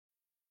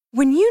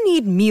When you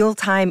need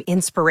mealtime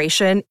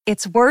inspiration,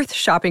 it's worth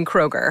shopping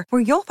Kroger,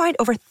 where you'll find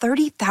over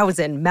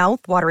 30,000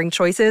 mouth-watering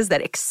choices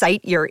that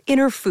excite your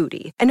inner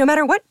foodie. And no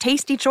matter what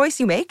tasty choice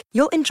you make,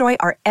 you'll enjoy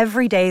our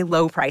everyday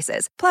low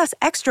prices, plus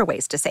extra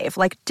ways to save,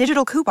 like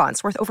digital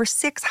coupons worth over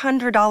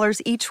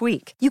 $600 each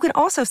week. You can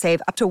also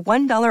save up to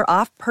 $1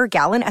 off per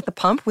gallon at the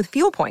pump with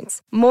fuel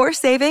points. More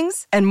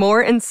savings and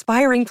more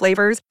inspiring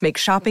flavors make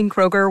shopping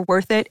Kroger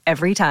worth it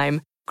every time.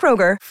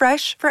 Kroger,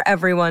 fresh for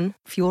everyone.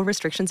 Fuel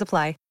restrictions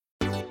apply.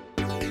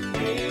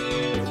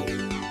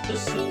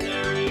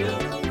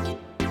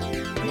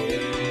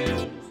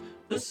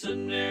 The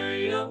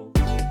scenario.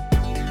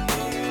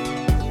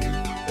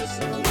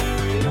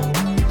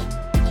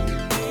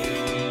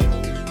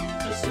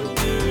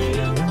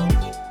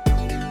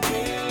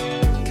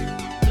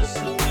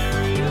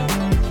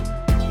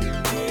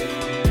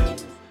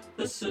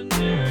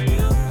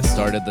 I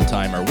started the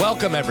timer.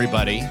 Welcome,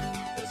 everybody,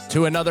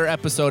 to another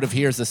episode of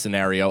Here's the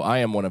Scenario. I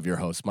am one of your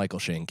hosts, Michael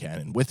Shane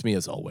Cannon. With me,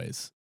 as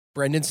always,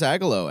 Brendan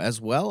Sagalow,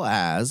 as well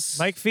as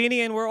Mike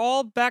Feeney, and we're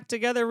all back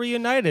together,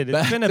 reunited.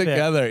 It's been a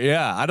together.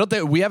 Yeah, I don't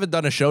think we haven't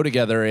done a show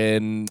together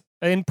in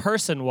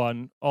person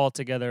one all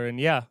together, and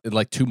in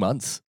like 2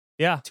 months.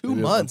 yeah. 2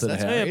 months.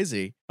 That's half.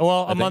 crazy.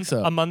 Well, I think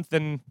so. a month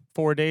and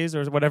 4 days,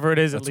 or whatever it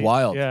is. That's at least.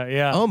 wild.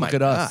 Yeah. Oh my Look at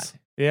God. us.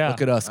 yeah.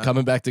 Look at us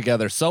coming back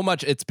together. So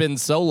much. It's been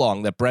so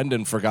long that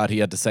Brendan forgot he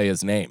had to say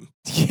his name.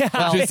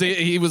 Yeah.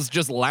 He was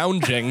just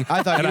lounging.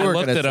 I thought and you I were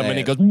looked gonna at him say and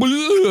he it. goes,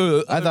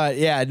 "Bleh." I thought,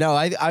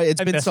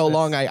 it's been missed so this.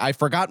 long. I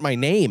forgot my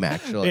name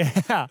actually.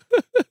 Yeah.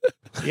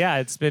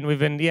 Yeah,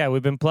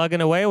 we've been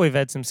plugging away. We've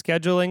had some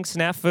scheduling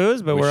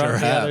snafus, but We we're sure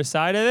on the have. other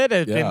side of it.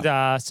 It's Yeah.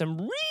 been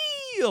some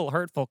real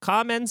hurtful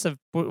comments of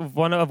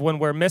when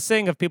we're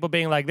missing, of people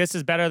being like, "This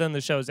is better than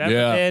the show's ever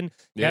Yeah. been."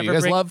 Yeah, you Never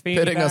guys bring love Feeney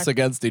pitting back. us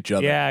against each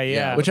other.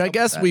 Yeah. Which I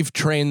guess that. we've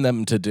trained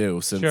them to do,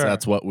 since Sure.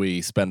 that's what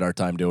we spend our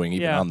time doing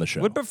even on the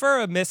show. Would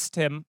prefer a missed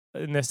him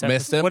in this episode.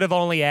 Missed him? Would have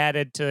only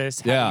added to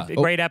this Yeah.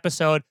 great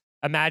episode.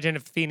 Imagine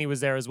if Feeney was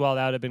there as well.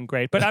 That would have been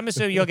great. But I'm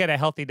assuming you'll get a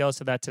healthy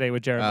dose of that today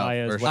with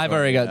Jeremiah for as well. I've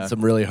already got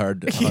some really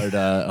hard Yeah.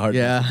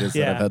 messages that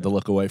Yeah. I've had to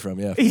look away from.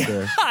 Yeah, for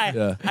sure.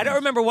 Yeah. I don't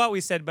remember what we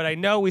said, but I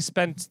know we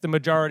spent the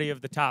majority of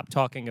the top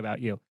talking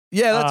about you.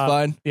 Yeah, that's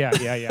fine. Yeah.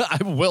 I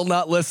will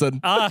not listen.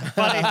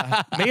 Funny.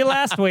 Me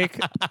last week.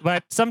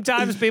 But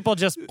sometimes people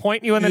just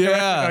point you in the Yeah,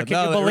 direction. Or can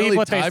no, you they believe really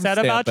what they said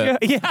about you?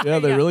 timestamp Yeah,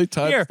 they really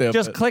Here, timestamp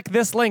just it. click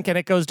this link and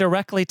it goes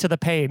directly to the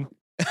pain.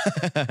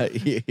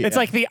 It's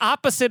like the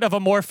opposite of a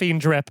morphine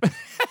drip.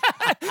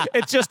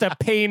 It's just a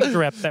pain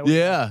drip.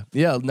 Yeah,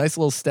 nice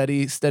little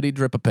steady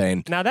drip of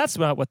pain. Now, that's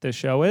not what this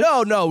show is.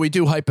 No, we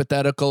do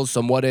hypotheticals,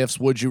 some what ifs,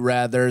 would you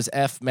rathers,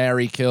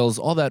 marry, kills,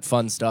 all that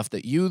fun stuff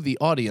that you, the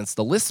audience,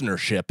 the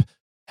listenership,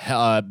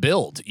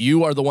 build.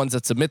 You are the ones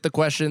that submit the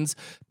questions.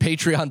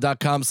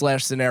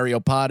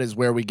 Patreon.com/scenariopod is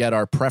where we get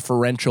our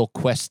preferential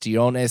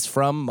questiones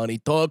from, Money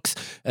Talks.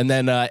 And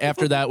then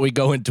after that, we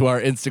go into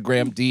our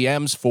Instagram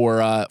DMs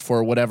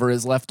for whatever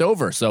is left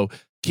over. So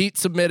keep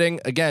submitting.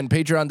 Again,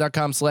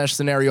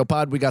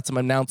 patreon.com/scenariopod. We got some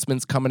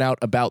announcements coming out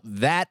about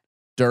that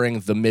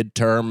during the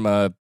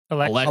midterm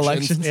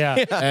elections. Yeah.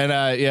 And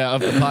of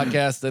the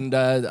podcast. And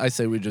I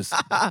say we just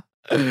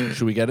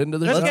should we get into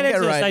the Let's show? get into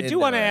this. right I do into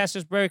want to it. ask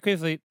just very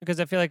quickly,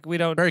 because I feel like we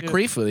don't. Very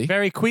briefly.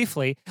 Very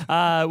quickly.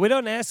 We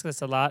don't ask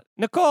this a lot.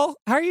 Nicole,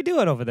 how are you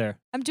doing over there?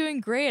 I'm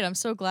doing great. I'm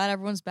so glad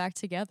everyone's back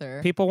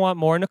together. People want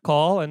more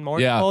Nicole, and more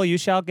Yeah. Nicole you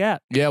shall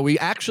get. Yeah, we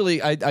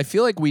actually, I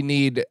feel like we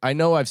need, I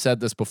know I've said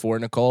this before,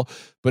 Nicole,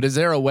 but is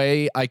there a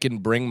way I can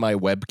bring my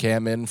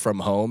webcam in from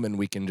home and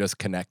we can just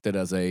connect it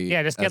as a,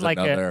 Yeah, just as get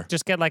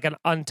like an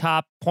on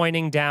top,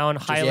 pointing down,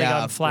 highly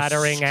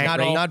unflattering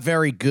angle. Not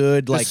very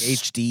good, like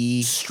Just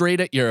HD. straight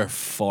at your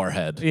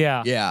forehead.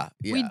 Yeah. Yeah.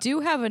 We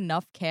do have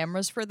enough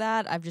cameras for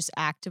that. I've just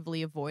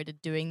actively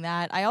avoided doing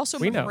that. I also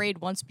We am know. afraid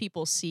once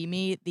people see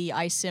me, the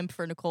I simp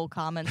for Nicole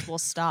comments will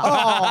stop.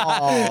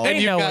 Oh. They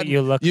you've know what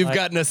you look You've like.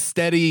 gotten a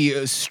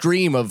steady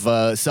stream of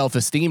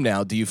self-esteem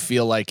now. Do you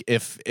feel like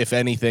if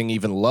anything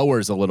even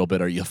lowers a little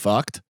bit, are you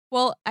fucked?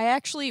 Well, I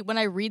actually, when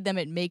I read them,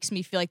 it makes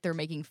me feel like they're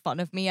making fun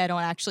of me. I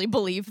don't actually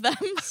believe them.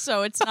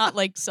 So it's not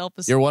like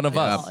self-esteem. You're one of at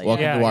us. all.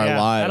 Welcome yeah, to our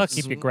yeah. lives. That'll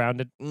keep you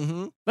grounded.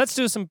 Mm-hmm. Let's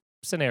do some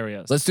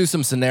scenarios. Let's do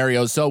some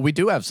scenarios. So we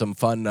do have some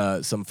fun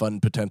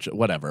potential.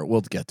 Whatever.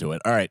 We'll get to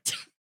it. All right.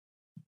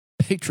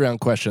 Patreon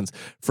questions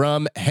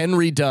from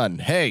Henry Dunn.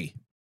 Hey,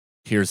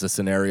 here's a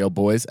scenario,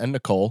 boys and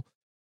Nicole.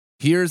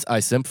 I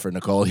simp for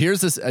Nicole.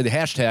 Here's this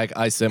hashtag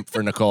I simp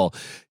for Nicole.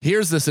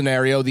 Here's the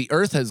scenario. The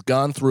Earth has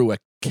gone through a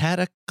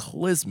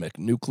cataclysmic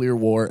nuclear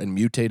war and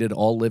mutated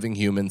all living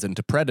humans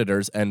into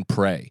predators and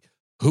prey.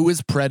 Who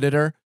is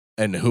predator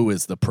and who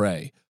is the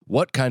prey?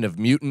 What kind of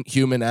mutant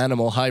human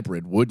animal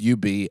hybrid would you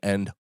be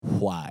and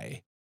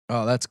why?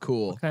 Oh, that's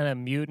cool. What kind of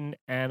mutant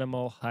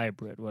animal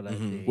hybrid would I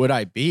be? Would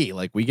I be?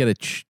 Like, we get a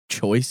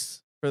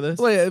choice for this?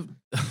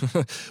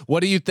 What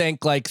do you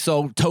think? Like,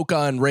 so Toka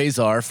and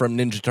Razor from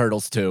Ninja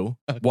Turtles 2.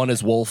 One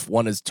is wolf,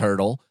 one is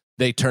turtle.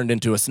 they turned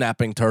into a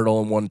snapping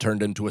turtle and one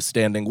turned into a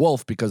standing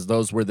wolf because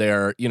those were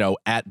their,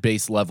 at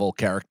base level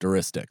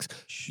characteristics.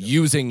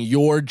 Using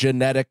your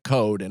genetic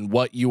code and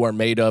what you are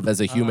made of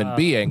as a human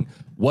being,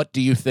 what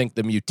do you think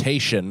the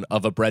mutation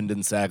of a Brendan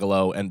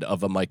Sagalow and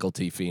of a Michael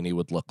T. Feeney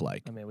would look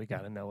like? I mean, we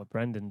got to know what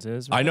Brendan's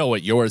is. I right? know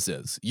what yours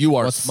is. You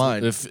are What's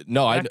mine?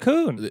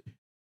 Raccoon.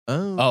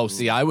 Oh,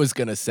 see, I was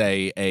gonna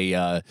say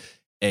a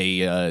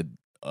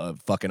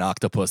fucking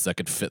octopus that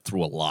could fit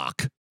through a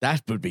lock.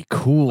 That would be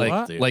cool.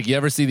 What? Like you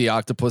ever see the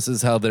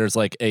octopuses? How there's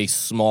like a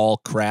small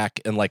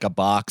crack in like a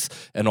box,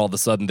 and all of a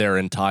sudden their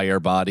entire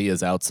body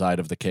is outside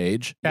of the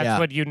cage. That's Yeah.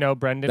 what you know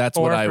Brendan That's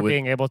for, what I for would-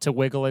 being able to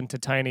wiggle into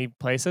tiny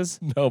places.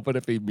 No, but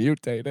if he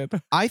mutated,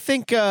 I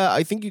think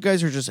you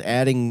guys are just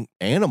adding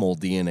animal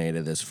DNA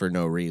to this for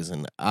no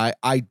reason.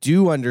 I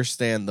do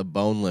understand the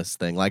boneless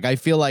thing. Like I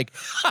feel like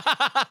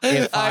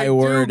if I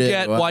were do to-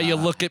 get why you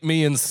look at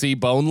me and see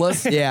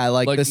boneless. yeah,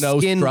 like Like the no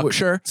skin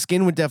structure?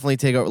 skin would definitely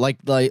take over. Like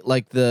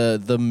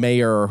the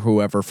mayor or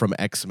whoever from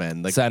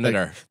X-Men, like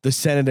Senator. the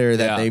senator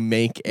that Yeah. they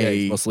make Yeah,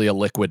 he's a mostly a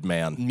liquid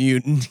man.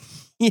 mutant.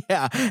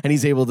 Yeah, and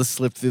he's able to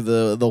slip through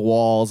the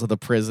walls of the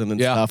prison and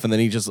Yeah. stuff, and then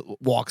he just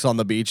walks on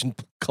the beach and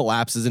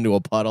collapses into a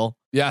puddle.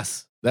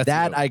 Yes, that's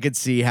That you. I could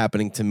see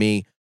happening to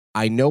me.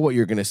 I know what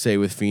you're going to say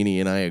with Feeney,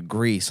 and I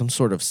agree. Some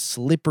sort of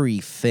slippery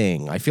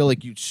thing. I feel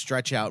like you'd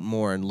stretch out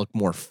more and look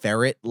more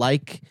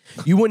ferret-like.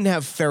 You wouldn't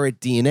have ferret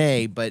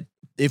DNA, but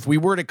if we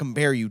were to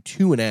compare you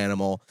to an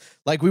animal,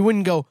 like we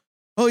wouldn't go,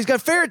 oh, he's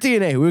got ferret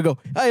DNA. We would go,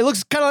 oh, he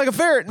looks kind of like a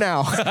ferret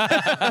now.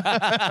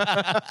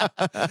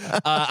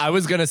 I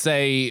was gonna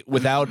say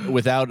without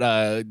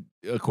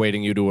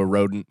equating you to a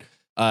rodent.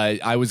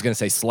 I was gonna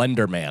say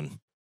Slender Man.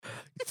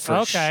 For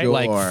Okay. sure.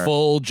 Like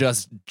full,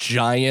 just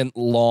giant,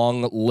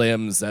 long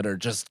limbs that are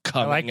just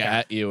coming like that.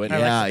 at you. And I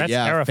like that. That's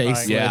terrifying.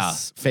 faceless. Yeah.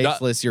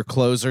 Faceless. Your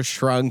clothes are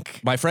shrunk.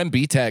 my friend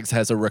B-Tags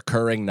has a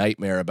recurring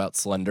nightmare about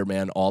Slender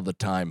Man all the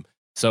time.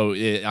 So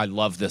I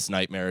love this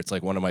nightmare. It's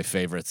like one of my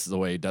favorites. The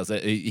way he does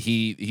it.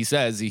 He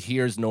says he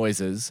hears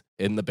noises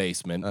in the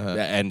basement,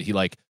 and he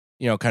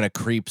kind of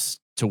creeps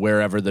to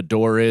wherever the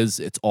door is.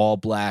 It's all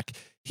black.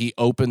 He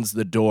opens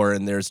the door,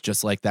 and there's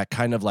just like that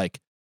kind of like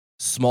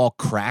small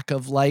crack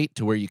of light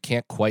to where you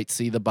can't quite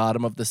see the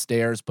bottom of the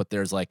stairs, but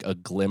there's like a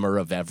glimmer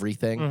of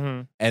everything.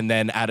 Mhm. And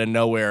then out of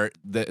nowhere,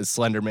 the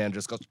Slender Man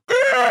just goes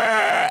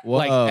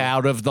like Whoa.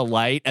 out of the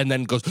light, and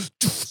then goes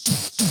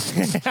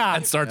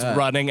and starts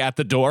running at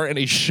the door, and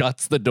he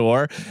shuts the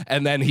door,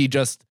 and then he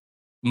just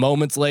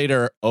moments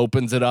later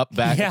opens it up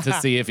back to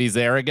see if he's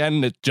there again.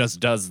 And it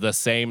just does the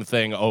same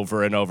thing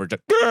over and over.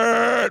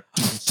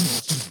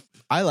 Just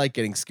I like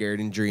getting scared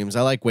in dreams.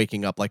 I like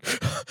waking up like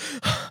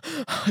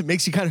it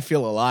makes you kind of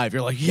feel alive.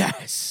 You're like,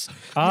 yes,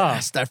 Oh.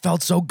 yes, that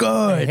felt so I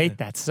good. hate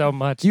that so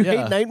much. You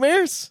Yeah. hate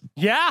nightmares?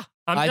 Yeah,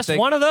 I'm I just think-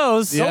 one of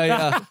those.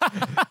 Yeah.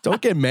 Don't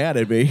get mad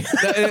at me.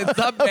 It's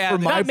not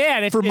bad. Not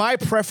mad. For my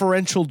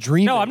preferential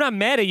dream. No, I'm not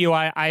mad at you.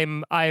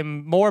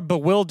 I'm more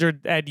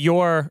bewildered at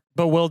your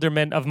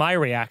bewilderment of my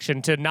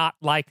reaction to not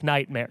like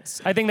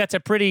nightmares. I think that's a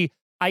pretty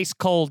ice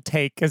cold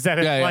take. Is that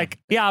it's Yeah, yeah. like,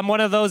 yeah, I'm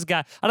one of those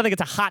guys. I don't think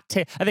it's a hot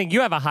take. I think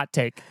you have a hot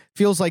take.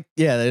 Feels like,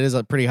 yeah, that is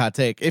a pretty hot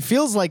take. It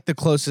feels like the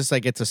closest I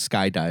get to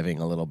skydiving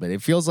a little bit.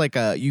 It feels like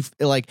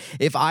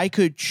if I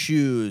could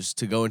choose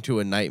to go into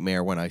a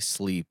nightmare when I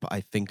sleep,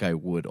 I think I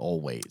would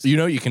always.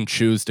 You can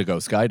choose to go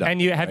skydiving.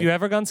 And have you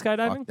ever gone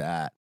skydiving? Fuck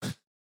that.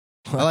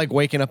 I like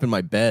waking up in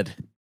my bed.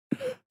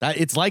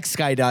 It's like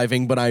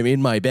skydiving, but I'm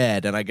in my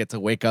bed and I get to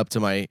wake up to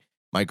my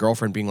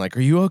girlfriend being like,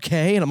 "Are you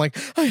okay?" And I'm like,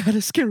 "I had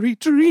a scary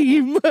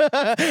dream."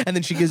 And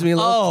then she gives me a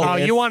little. Oh,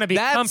 kiss. you want to be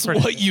That's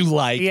comforted. what you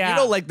like. Yeah. You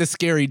don't like the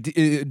scary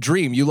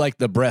dream. You like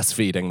the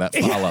breastfeeding that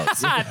follows.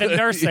 The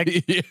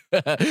nursing.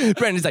 Yeah.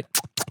 Brandon's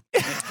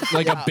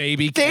like a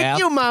baby Thank calf.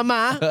 you,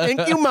 mama.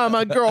 Thank you,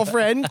 mama,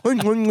 girlfriend.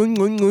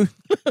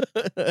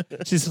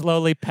 She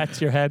slowly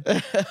pets your head.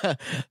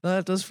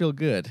 That does feel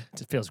good.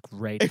 It feels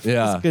great.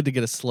 Yeah. It's good to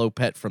get a slow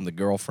pet from the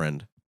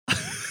girlfriend.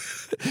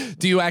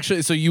 Do you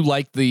actually? So you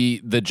like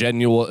the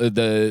genuine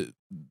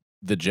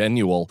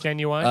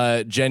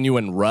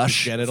genuine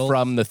rush Genitals?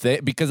 from the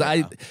thing? Because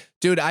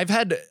I've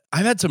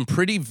had some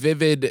pretty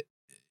vivid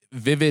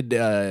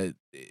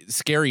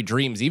scary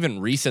dreams even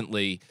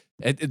recently.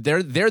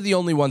 They're the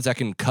only ones that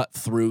can cut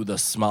through the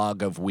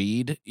smog of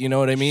weed. You know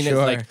what I mean? Sure.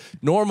 It's like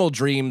normal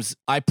dreams.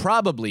 I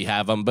probably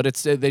have them, but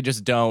they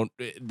just don't.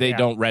 They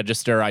don't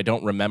register. I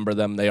don't remember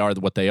them. They are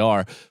what they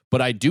are. But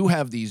I do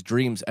have these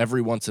dreams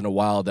every once in a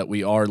while that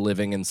we are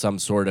living in some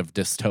sort of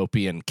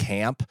dystopian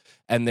camp,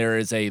 and there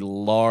is a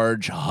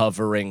large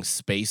hovering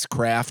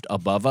spacecraft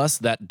above us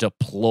that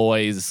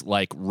deploys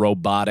like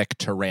robotic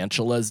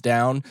tarantulas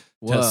down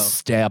Whoa. to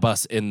stab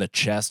us in the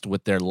chest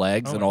with their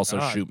legs Oh and my also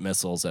God. shoot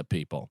missiles at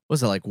people.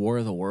 Was it like War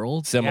of the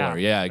Worlds? Similar,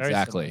 yeah, very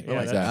exactly. similar.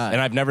 Yeah, Exactly. that's-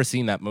 And I've never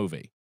seen that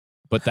movie,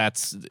 but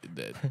that's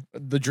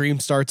The dream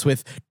starts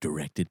with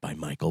directed by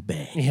Michael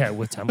Bay. Yeah,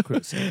 with Tom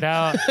Cruise.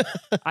 Now,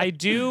 I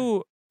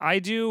do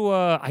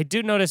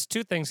notice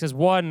two things. Because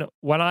one,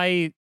 when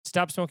I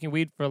stopped smoking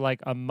weed for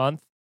like a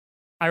month,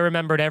 I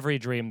remembered every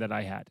dream that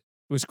I had.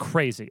 It was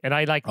crazy, and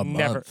I like a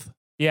never. month.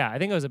 Yeah, I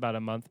think it was about a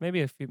month,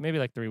 maybe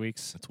like 3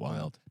 weeks. That's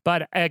wild.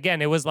 But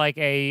again, it was like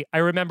I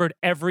remembered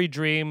every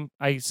dream.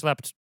 I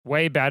slept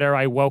way better.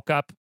 I woke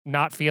up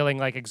not feeling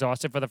like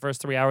exhausted for the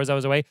first 3 hours I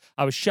was away.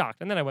 I was shocked,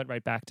 and then I went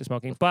right back to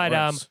smoking.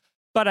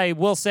 But I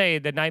will say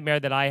the nightmare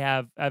that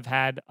I've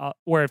had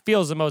where it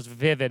feels the most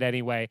vivid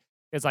anyway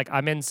is like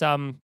I'm in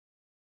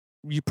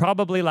you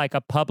probably like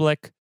a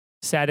public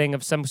setting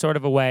of some sort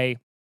of a way,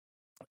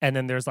 and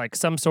then there's like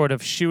some sort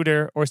of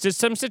shooter or just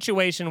some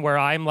situation where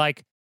I'm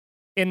like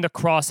in the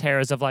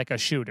crosshairs of like a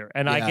shooter,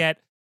 and I get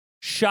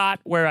shot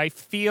where I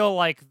feel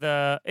like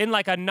in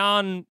like a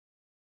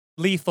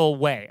non-lethal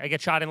way. I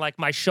get shot in like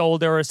my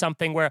shoulder or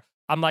something where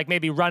I'm like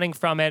maybe running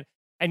from it,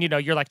 and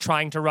you're like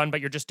trying to run, but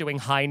you're just doing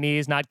high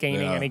knees, not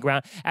gaining any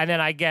ground. And then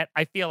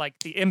I feel like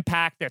the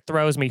impact that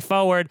throws me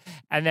forward,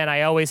 and then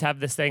I always have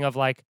this thing of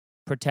like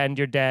pretend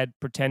you're dead,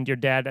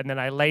 and then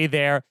I lay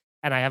there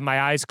and I have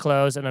my eyes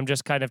closed, and I'm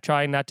just kind of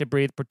trying not to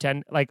breathe,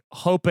 pretend like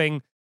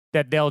hoping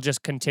that they'll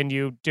just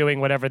continue doing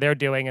whatever they're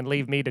doing and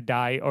leave me to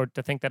die or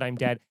to think that I'm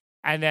dead.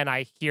 And then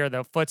I hear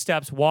the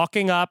footsteps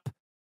walking up.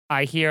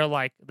 I hear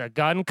like the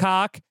gun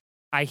cock.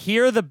 I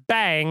hear the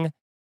bang.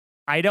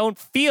 I don't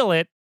feel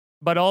it,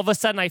 but all of a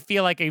sudden I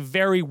feel like a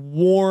very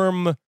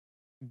warm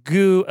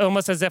goo,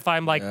 almost as if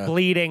I'm like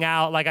bleeding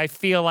out. Like I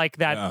feel like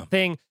that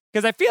thing.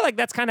 Because I feel like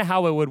that's kind of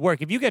how it would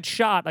work. If you get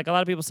shot, like a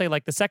lot of people say,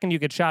 like the second you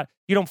get shot,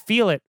 you don't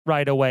feel it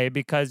right away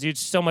because it's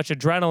so much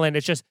adrenaline.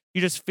 It's just,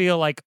 you just feel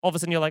like all of a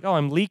sudden you're like, oh,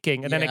 I'm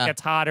leaking. And then it gets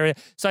hotter.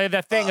 So I have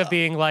that thing of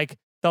being like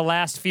the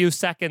last few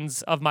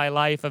seconds of my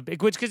life,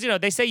 because,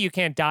 they say you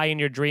can't die in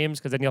your dreams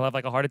because then you'll have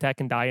like a heart attack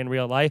and die in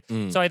real life.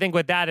 So I think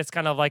with that, it's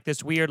kind of like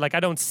this weird, like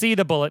I don't see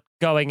the bullet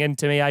going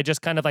into me. I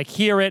just kind of like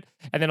hear it.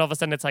 And then all of a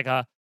sudden it's like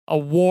a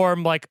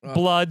warm, like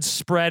blood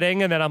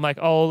spreading, and then I'm like,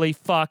 holy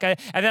fuck. And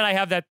then I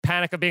have that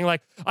panic of being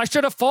like, I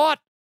should have fought.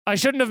 I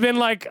shouldn't have been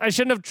like,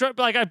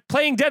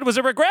 playing dead was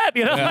a regret,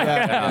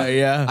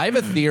 Yeah. I have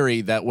a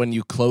theory that when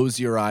you close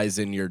your eyes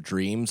in your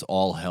dreams,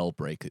 all hell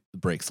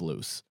breaks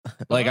loose.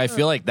 Like, I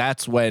feel like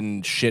that's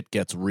when shit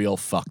gets real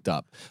fucked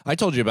up. I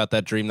told you about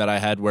that dream that I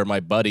had where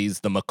my buddies,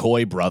 the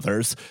McCoy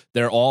brothers,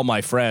 they're all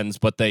my friends,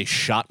 but they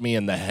shot me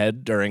in the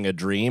head during a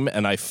dream,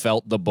 and I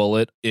felt the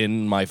bullet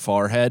in my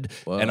forehead,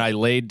 and I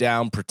laid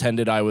down,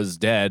 pretended I was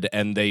dead,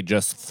 and they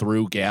just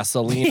threw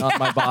gasoline on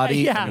my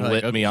body and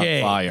lit me on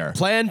fire.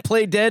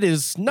 Play dead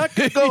is not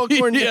going to go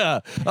according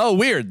to... Oh,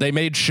 weird. They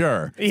made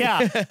sure.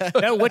 Yeah.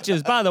 Which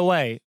is, by the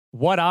way,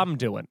 what I'm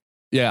doing.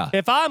 Yeah.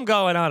 If I'm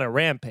going on a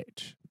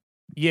rampage,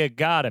 you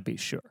gotta be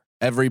sure.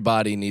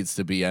 Everybody needs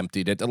to be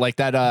emptied. Like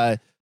that,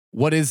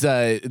 what is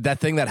that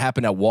thing that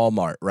happened at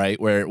Walmart, right?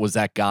 Where it was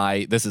that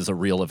guy, this is a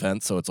real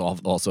event, so it's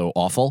also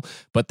awful,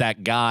 but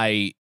that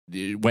guy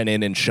went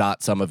in and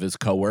shot some of his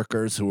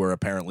coworkers who were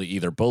apparently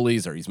either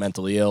bullies or he's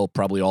mentally ill,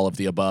 probably all of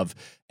the above,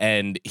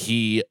 and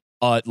he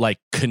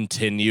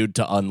continued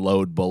to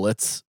unload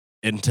bullets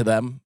into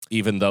them,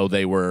 even though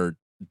they were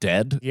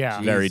dead.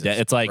 Yeah. Very dead.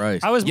 It's like,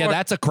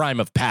 that's a crime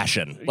of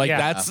passion. Like,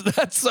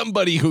 that's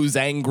somebody who's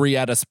angry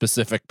at a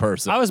specific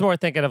person. I was more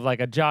thinking of like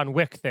a John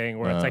Wick thing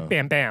where it's like,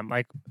 bam, bam,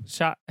 like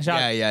shot.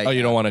 Oh,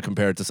 you don't want to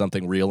compare it to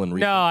something real and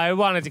real? No, I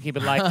wanted to keep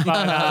it light.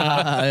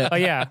 But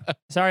yeah,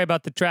 sorry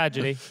about the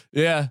tragedy.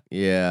 Yeah.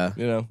 Yeah.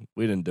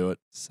 We didn't do it.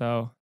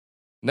 So.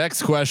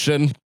 Next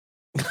question.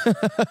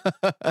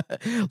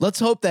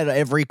 Let's hope that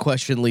every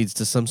question leads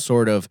to some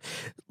sort of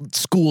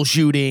school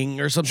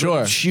shooting or some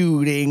sort of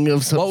shooting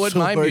of some What would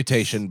my sort.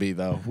 mutation be,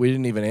 though? We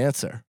didn't even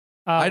answer.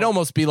 I'd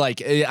almost be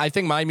like, I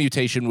think my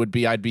mutation would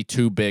be I'd be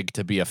too big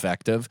to be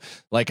effective.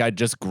 Like, I'd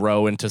just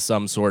grow into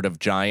some sort of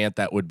giant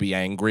that would be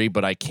angry,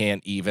 but I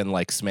can't even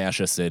like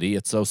smash a city.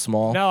 It's so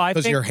small. No, I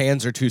because think your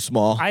hands are too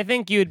small. I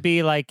think you'd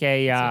be like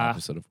a It's the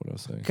opposite of what I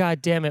was saying.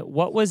 God damn it!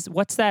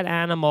 What's that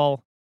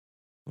animal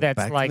that's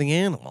Back like to the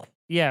animal.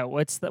 Yeah,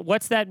 what's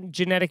that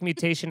genetic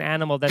mutation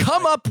animal that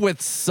Come up with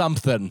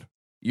something.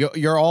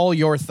 You're all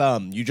your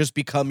thumb. You just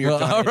become your.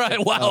 All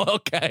right. Wow.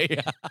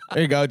 Okay.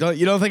 There you go.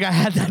 You don't think I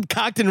had that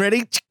cocked and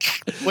ready,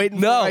 waiting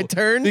for my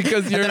turn?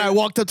 because and then I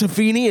walked up to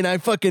Feeney and I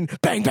fucking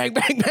bang, bang,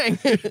 bang,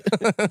 bang,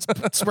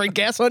 sprayed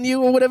gas on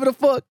you or whatever the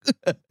fuck.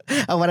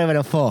 Or whatever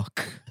the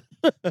fuck.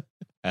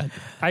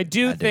 I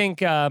do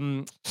think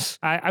I'm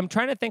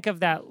trying to think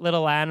of that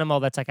little animal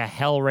that's like a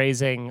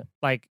hell-raising,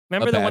 like,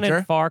 remember A the one in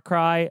badger? Far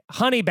Cry?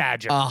 Honey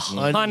badger.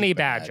 Honey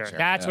badger. badger.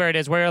 That's where it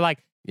is, where like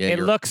it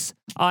you're- looks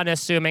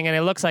unassuming and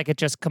it looks like it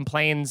just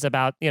complains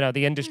about,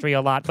 the industry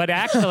a lot. But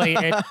actually,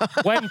 it,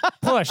 when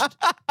pushed,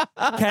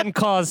 can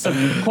cause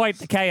some quite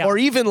chaos. Or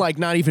even like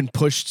not even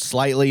pushed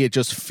slightly. It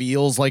just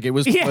feels like it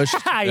was pushed.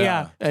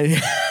 Yeah.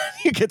 And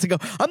you get to go,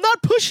 I'm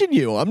not pushing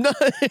you. I'm not.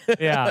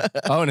 Yeah.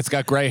 Oh, and it's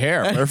got gray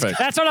hair. Perfect.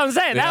 That's what I'm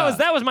saying. Yeah.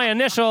 That was my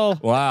initial.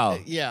 Wow.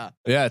 Yeah.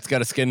 Yeah, it's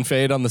got a skin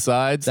fade on the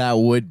sides. That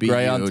would be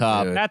Gray you, on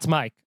top. dude. That's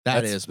Mike.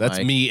 That's That's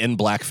Mike. me in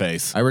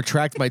blackface. I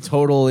retract my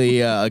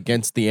totally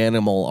against the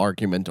animal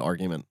argument.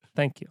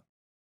 Thank you.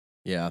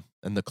 Yeah,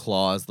 and the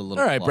claws, the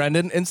little. All right, claws.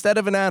 Brendan. Instead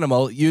of an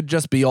animal, you'd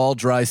just be all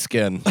dry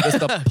skin, just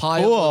a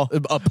pile,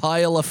 a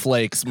pile of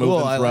flakes moving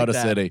Cool, I throughout like a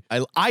that. city.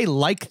 I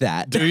like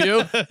that. Do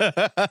you?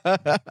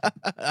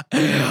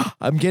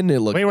 I'm getting it.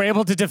 Look, We were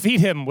able to defeat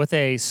him with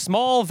a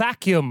small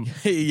vacuum.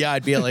 yeah,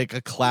 I'd be like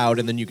a cloud,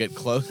 and then you get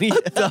close.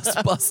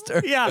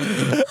 Dustbuster. Yeah.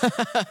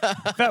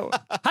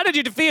 How did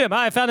you defeat him?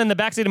 I found it in the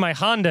backseat of my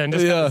Honda and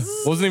just Yeah,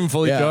 wasn't even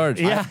fully Yeah. charged.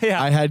 yeah,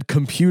 yeah. I had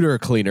computer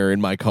cleaner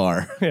in my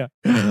car. Yeah.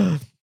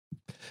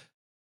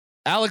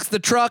 Alex the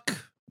Truck.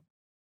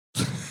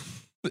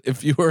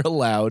 If you were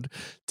allowed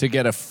to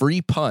get a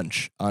free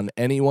punch on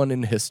anyone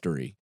in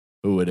history,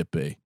 who would it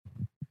be?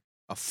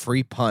 A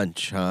free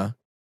punch, huh?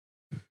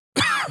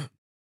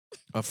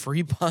 A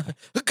free punch.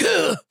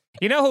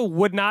 You know who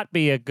would not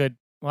be a good,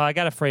 well, I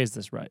got to phrase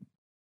this right.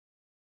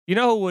 You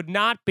know who would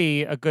not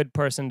be a good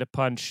person to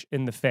punch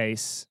in the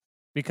face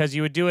because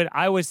you would do it.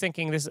 I was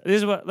thinking this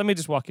is what, let me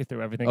just walk you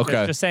through everything.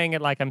 Okay. Just saying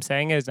it like I'm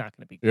saying it is not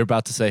going to be good. You're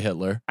about to say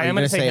Hitler. I Are you am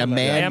going gonna to say say a Hitler.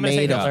 man I am gonna say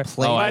made Hitler. of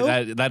play?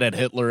 Oh, that had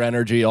Hitler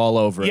energy all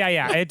over it. Yeah,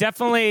 yeah. It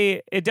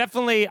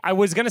definitely, I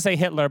was going to say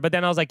Hitler, but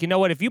then I was like, you know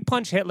what? If you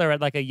punch Hitler at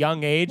like a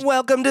young age,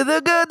 Welcome to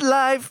the good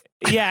life.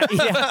 yeah,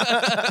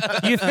 yeah.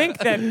 You think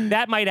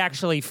that might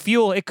actually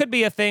fuel, it could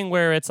be a thing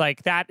where it's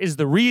like, that is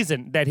the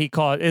reason that he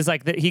is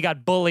like that he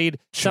got bullied.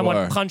 Someone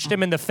Sure. punched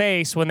him in the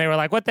face when they were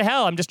like, what the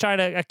hell? I'm just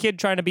a kid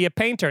trying to be a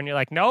painter. And you're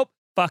like, nope,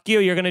 fuck you.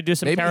 You're going to do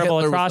some Maybe terrible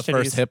Hitler was the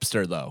atrocities. first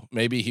hipster, though.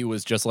 Maybe he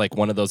was just like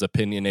one of those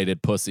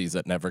opinionated pussies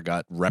that never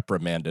got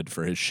reprimanded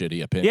for his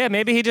shitty opinion. Yeah,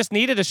 maybe he just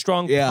needed a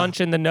strong Yeah. punch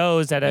in the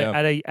nose at Yeah.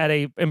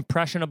 a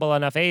impressionable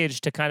enough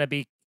age to kind of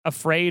be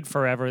afraid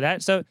forever.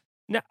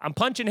 No, I'm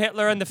punching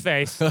Hitler in the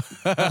face.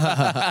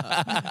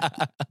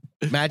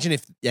 Imagine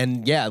if,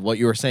 and yeah, what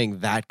you were saying,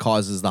 that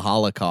causes the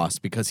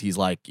Holocaust because he's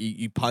like,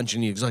 you punch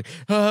and he's like,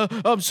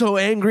 I'm so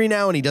angry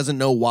now, and he doesn't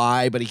know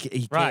why, but he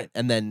can't. Right.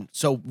 And then,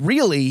 so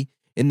really,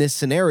 in this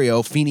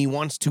scenario, Feeney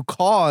wants to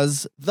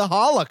cause the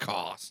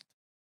Holocaust.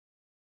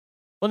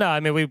 Well, no, I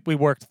mean we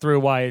worked through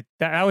why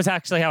that was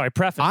actually how I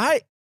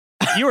prefaced.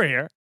 You were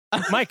here.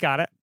 Mike got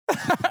it.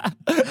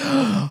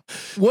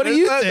 What do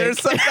you think? There's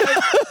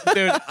sometimes,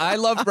 dude, I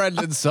love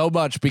Brendan so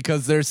much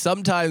because there's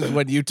sometimes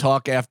when you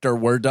talk after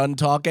we're done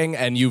talking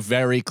and you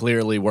very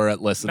clearly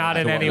weren't listening. Not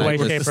in to any what way, I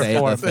was shape, or Say the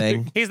form.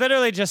 thing. He's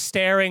literally just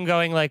staring,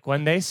 going like,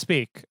 when they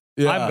speak,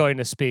 Yeah. I'm going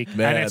to speak,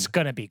 Man. and it's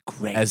gonna be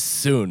great. As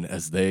soon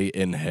as they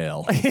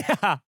inhale,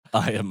 yeah,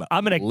 I'm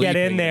gonna get leaping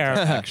in there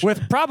into action.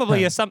 with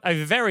probably a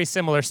very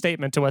similar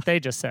statement to what they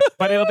just said,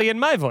 but it'll be in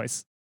my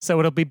voice, so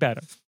it'll be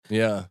better.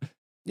 Yeah.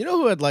 You know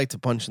who I'd like to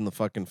punch in the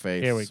fucking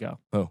face? Here we go.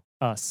 Oh.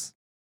 Us.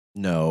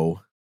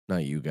 No,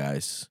 not you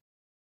guys.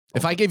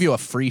 If I gave you a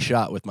free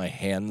shot with my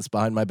hands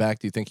behind my back,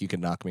 do you think you could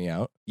knock me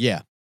out?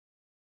 Yeah.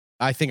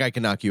 I think I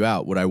can knock you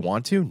out. Would I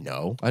want to?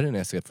 No. I didn't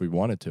ask if we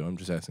wanted to. I'm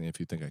just asking if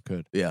you think I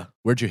could. Yeah.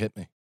 Where'd you hit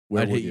me?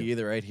 Where I'd would hit you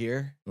either right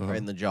here, Uh-huh. right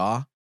in the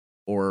jaw,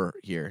 or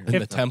here. In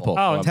the temple.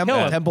 Oh, Um, Temple,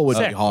 kill him. temple would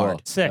Sick. be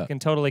hard. Sick Yeah.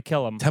 and totally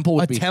kill him. Temple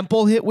would A be.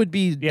 temple hit would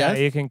be Yeah, death?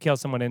 you can kill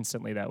someone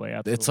instantly that way.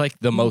 Absolutely. It's like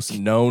the most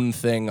known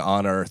thing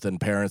on earth,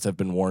 and parents have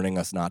been warning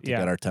us not to Yeah.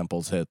 get our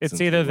temples hit. It's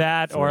since either we were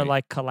that or 3.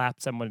 like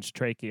collapse someone's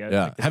trachea.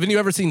 Yeah. Like, Haven't you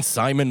ever seen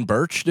Simon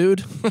Birch,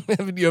 dude?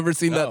 Haven't you ever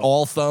seen that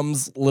all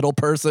thumbs little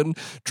person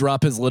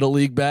drop his little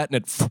league bat and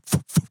it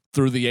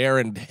through the air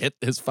and hit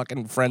his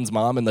fucking friend's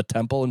mom in the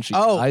temple and she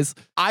dies?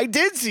 I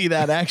did see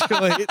that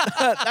actually.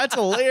 That's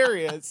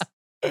hilarious.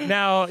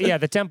 Now, yeah,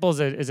 the temple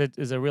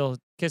is a real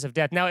kiss of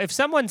death. Now, if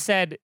someone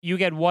said you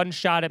get one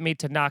shot at me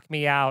to knock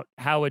me out,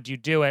 how would you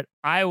do it?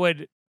 I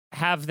would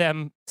have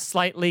them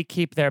slightly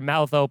keep their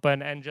mouth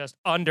open and just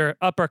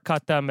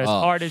uppercut them as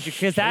hard as you,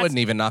 because That that's wouldn't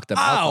even knock them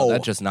out. though. Ow.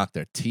 That just knocked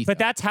their teeth but out.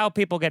 that's how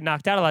people get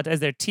knocked out a lot, as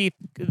their teeth,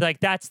 like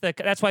that's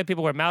why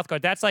people wear mouth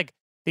guards. That's like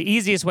the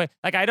easiest way.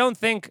 Like I don't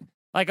think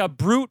like a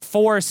brute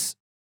force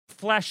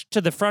flesh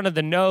to the front of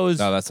the nose.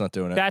 No, that's not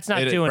doing it. That's not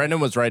doing it.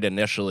 Brendan was right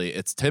initially.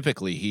 It's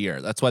typically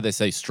here. That's why they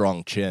say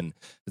strong chin.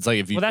 It's like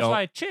if you Well, that's don't.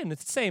 why chin.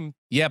 It's the same.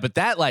 Yeah, but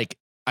that like,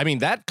 I mean,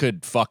 that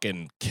could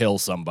fucking kill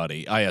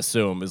somebody. I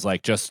assume is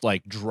like just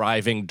like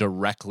driving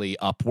directly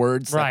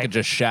upwards. That Right. could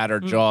just shatter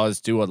Mm.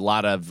 jaws, do a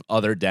lot of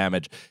other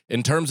damage.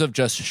 In terms of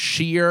just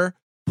sheer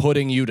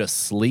putting you to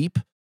sleep,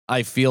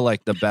 I feel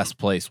like the best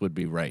place would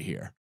be right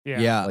here.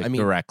 Yeah. Like I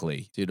mean,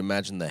 directly. dude,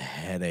 imagine the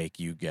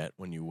headache you get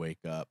when you wake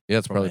up. Yeah,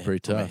 it's from probably a-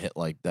 pretty from a tough. hit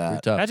like Pretty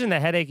that. tough. Imagine the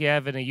headache you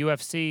have in a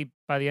UFC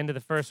by the end of the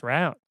first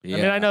round. I mean,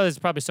 Yeah. I know there's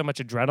probably so much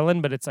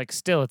adrenaline, but it's like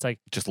still, it's like,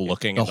 Just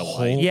looking The in the whole-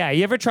 light. yeah.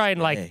 You ever try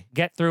and like Hey.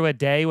 get through a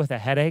day with a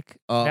headache?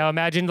 Uh, Now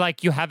imagine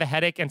like you have a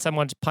headache and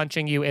someone's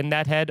punching you in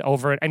that head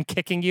over it and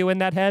kicking you in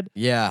that head.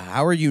 Yeah.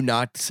 How are you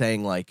not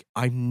saying like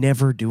I'm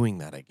never doing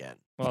that again?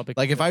 Well,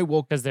 Like if I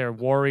woke, because they're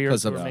warriors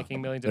 'Cause who of- are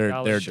making millions of They're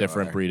dollars. a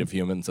different Sure. breed of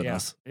humans than yeah,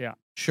 us. yeah.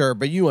 sure,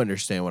 but you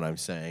understand what I'm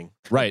saying.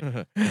 Right.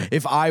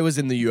 If I was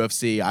in the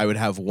UFC, I would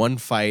have one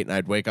fight and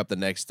I'd wake up the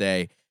next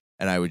day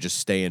and I would just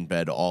stay in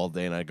bed all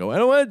day and I'd go, I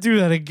don't want to do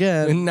that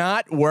again.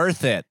 Not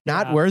worth it.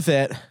 Not Yeah. worth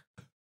it.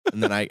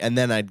 and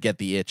then I'd get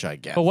the itch, I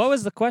guess. But what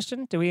was the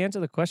question? Do we answer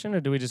the question, or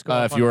do we just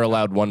go? If you were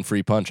allowed one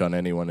free punch on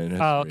anyone in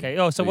history. Oh, okay.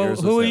 Oh, so yours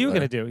who was are you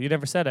Hitler. gonna do? You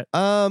never said it.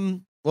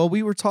 Well,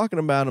 we were talking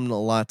about him a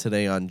lot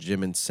today on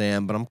Jim and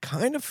Sam, but I'm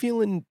kind of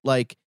feeling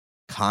like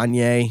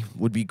Kanye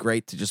would be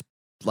great to just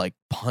like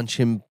punch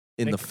him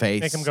in the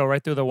face. Make him go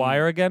right through the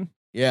wire again.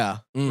 Yeah.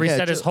 Reset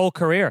Yeah, his whole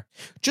career.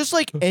 Just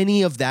like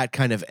any of that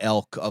kind of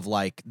elk of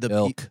like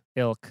the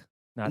Ilk.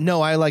 Not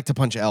No, I like to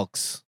punch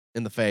elks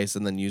in the face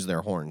and then use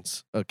their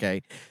horns,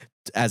 okay?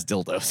 As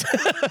dildos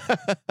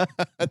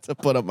to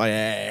put up my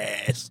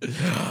ass.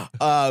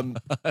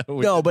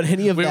 No, but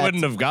any of we that.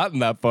 wouldn't have gotten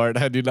that part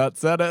had you not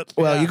said it.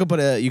 Well, you could put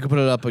it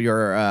up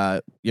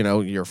your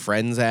your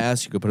friend's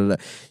ass. You could put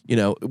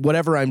it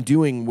whatever I'm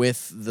doing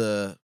with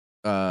the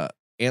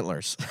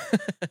antlers.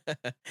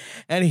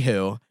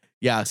 Anywho,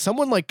 yeah,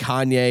 someone like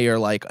Kanye or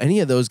like any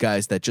of those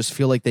guys that just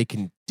feel like they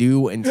can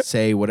do and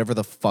say whatever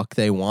the fuck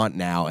they want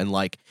now, and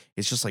like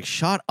it's just like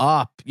shut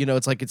up.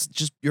 It's like it's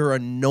just you're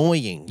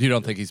annoying. You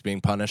don't think he's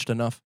being punished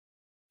enough?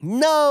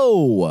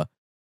 No,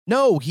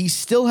 he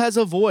still has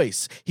a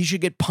voice. He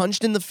should get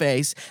punched in the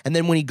face, and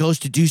then when he goes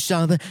to do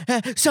something,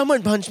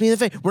 someone punched me in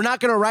the face. We're not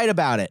going to write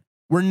about it.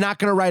 We're not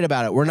going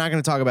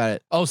to talk about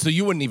it. Oh, so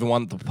you wouldn't even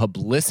want the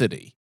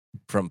publicity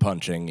from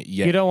punching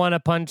yet? You don't want to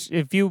punch.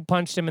 If you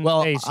punched him in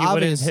the face, you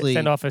wouldn't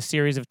send off a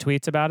series of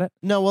tweets about it.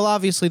 No, well,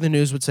 obviously the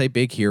news would say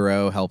 "Big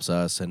Hero helps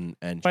us," and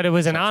But it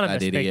was shuts anonymous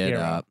that Big idiot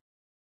Hero. up.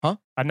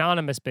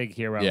 Anonymous Big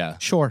Hero. Yeah,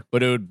 Sure,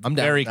 but it would I'm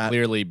down very with that.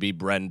 clearly be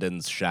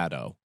Brendan's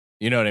shadow.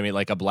 You know what I mean?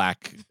 Like a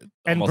black.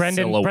 And almost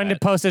Brendan silhouette.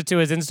 posted to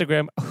his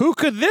Instagram, "Who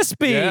could this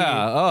be?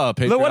 Yeah. Oh,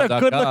 Look what a patreon.com.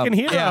 good-looking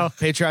hero. Yeah,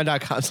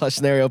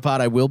 patreon.com/scenariopod.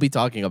 I will be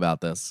talking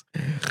about this.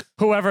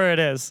 Whoever it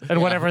is,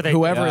 and whatever they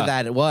Whoever Yeah.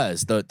 that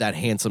was, that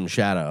handsome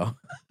shadow.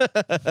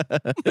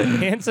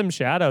 Handsome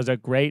Shadow is a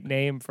great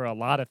name for a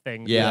lot of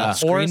things. Yeah. A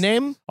Screen horse,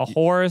 name? a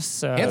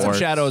horse. Handsome Horse.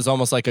 Shadow is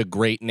almost like a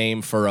great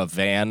name for a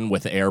van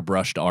with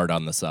airbrushed art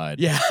on the side.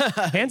 Yeah.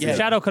 Handsome Yeah.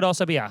 Shadow could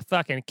also be a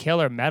fucking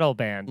killer metal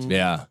band.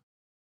 Yeah.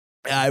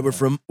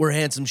 We're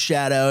Handsome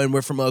Shadow, and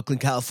we're from Oakland,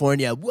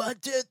 California. 1,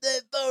 2, 3,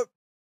 4.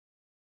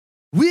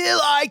 We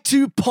like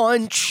to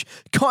punch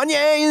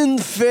Kanye in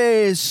the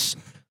face.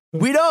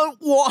 We don't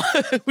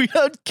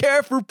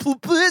care for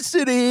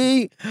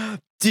publicity,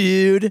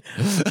 dude.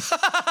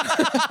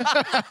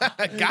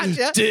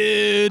 Gotcha,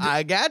 Dude.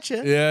 I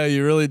gotcha. Yeah,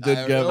 you really did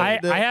I get really-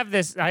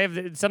 it. I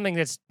have something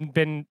that's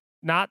been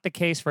not the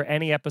case for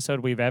any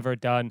episode we've ever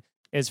done.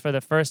 Is for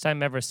the first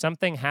time ever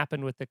something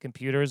happened with the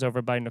computers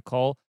over by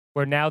Nicole,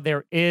 where now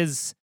there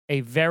is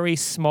a very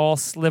small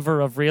sliver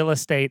of real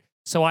estate,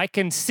 so I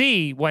can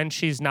see when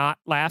she's not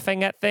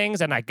laughing at things.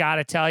 And I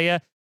gotta tell you,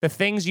 the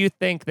things you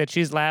think that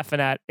she's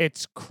laughing at,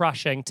 it's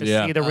crushing to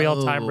Yeah. see the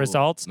real time Oh.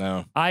 results.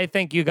 No, I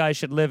think you guys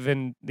should live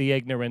in the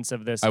ignorance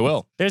of this. I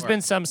will. There's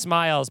been some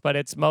smiles, but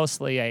it's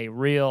mostly a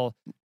real,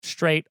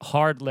 straight,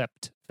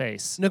 hard-lipped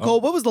face.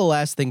 Nicole, what was the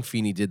last thing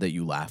Feeney did that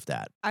you laughed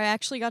at? I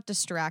actually got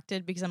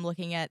distracted because I'm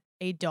looking at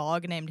a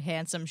dog named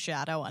Handsome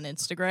Shadow on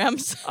Instagram.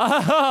 So Oh,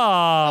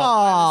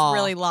 I was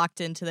really locked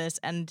into this,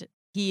 and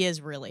he is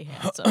really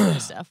handsome,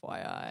 just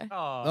FYI.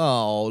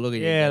 Oh, look at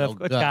you. yeah,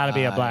 little it's got to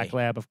be a guy. black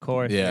lab, of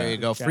course. Yeah. There you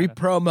go. Shadow. Free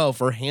promo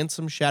for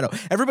Handsome Shadow.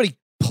 Everybody,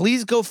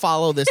 please go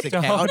follow this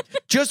account.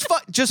 Just Tell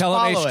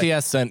him follow it.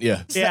 HTS sent you.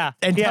 Yeah,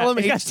 And yeah. tell him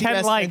It got HTS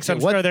 10 likes. I'm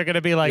sent you. sure they're going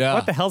to be like, Yeah.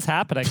 "What the hell's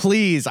happening?"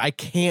 Please, I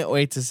can't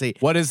wait to see.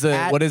 What is the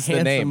At what is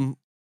the name? Handsome-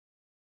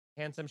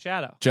 Handsome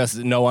Shadow. Just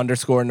no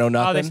underscore, no Oh, they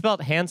nothing.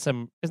 spelled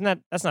handsome.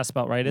 That's not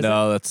spelled right, is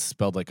No, that's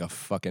spelled like a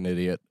fucking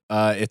idiot.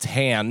 It's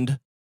hand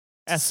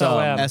it?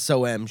 SOM.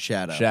 SOM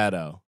Shadow.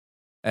 shadow,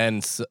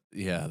 and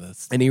yeah,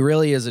 that's And he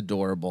really is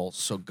adorable.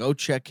 So go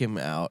check him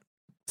out.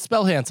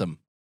 spell handsome.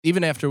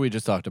 Even after we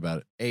just talked about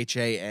it,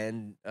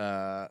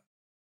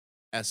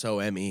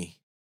 HANSOME.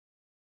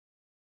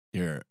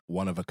 you're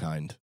one of a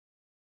kind.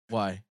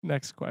 Why?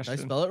 Next Did I question.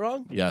 spell it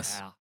wrong? Yes.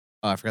 Yeah.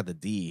 Oh, I forgot the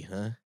D,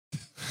 huh?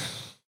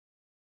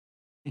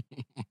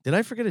 Did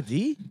I forget a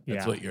D?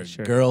 That's Yeah, what your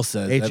sure. girl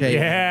says. H.A. every-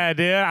 Yeah,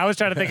 dude. I was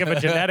trying to think of a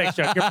genetics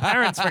joke. Your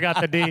parents forgot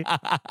the D.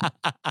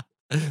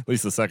 At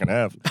least the second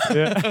half.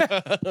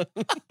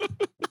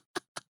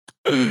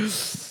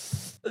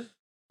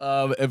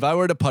 If I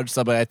were to punch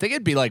somebody, I think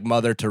it'd be like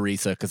Mother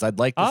Teresa because I'd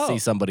like to Oh. see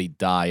somebody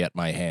die at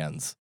my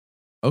hands.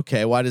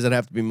 Okay, why does it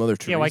have to be Mother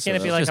Teresa? Yeah, why can't it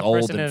be She's like just a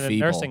old person in and a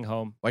feeble. nursing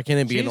home? Why can't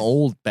it be an She's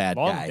old bad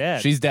long guy?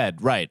 dead. She's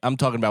dead, right? I'm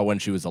talking about when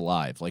she was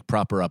alive. Like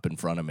prop her up in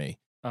front of me,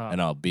 Oh.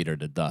 and I'll beat her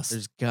to dust.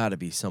 There's got to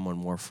be someone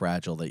more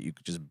fragile that you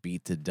could just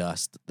beat to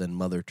dust than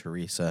Mother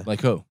Teresa.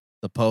 Like who?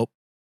 The Pope.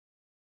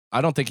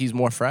 I don't think he's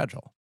more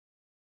fragile.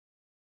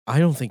 I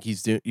don't think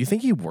he's doing. You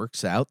think he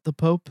works out, the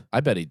Pope?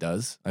 I bet he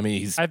does. I mean,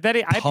 he's I bet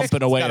he.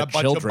 pumping away at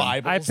children.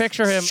 I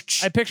picture him.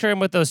 I picture him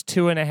with those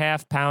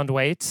 2.5 pound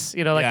weights.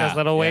 You know, like Yeah, those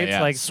little yeah, weights.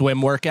 yeah. Like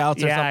swim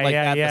workouts or Yeah, something like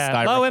yeah, that.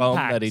 yeah. The Low styrofoam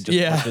impact. that he just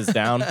Yeah. pushes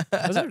down.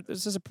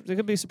 it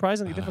could be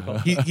surprisingly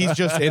difficult. He's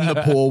just in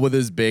the pool with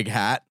his big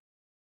hat,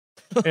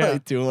 Yeah.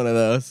 like doing one of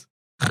those.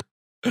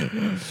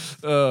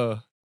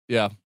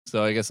 Yeah.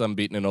 So I guess I'm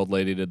beating an old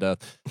lady to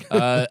death.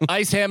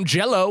 Ice ham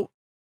jello.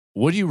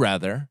 Would you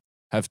rather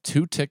have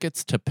 2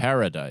 tickets to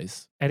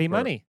paradise Eddie for-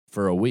 Money.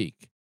 for a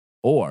week,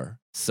 or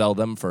sell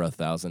them for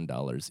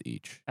 $1,000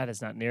 each? That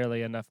is not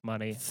nearly enough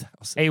money.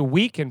 1,000. A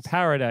week in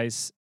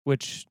paradise,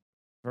 which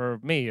for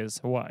me is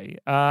Hawaii,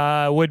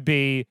 would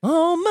be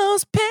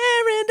Almost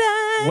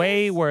paradise.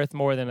 way worth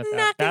more than $1,000.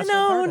 That's knocking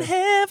on paradise.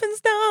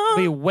 heaven's door.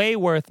 Be way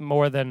worth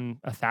more than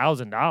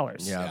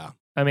 $1,000. Yeah.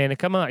 I mean,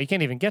 come on, you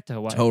can't even get to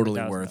Hawaii. for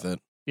Totally $1,000. worth it.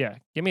 Yeah,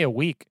 give me a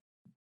week.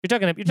 You're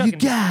talking. You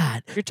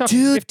got You're talking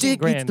 2 15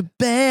 tickets grand. to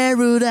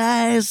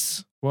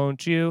paradise.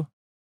 Won't you?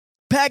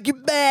 Pack your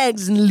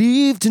bags and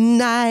leave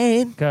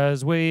tonight.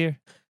 Because we're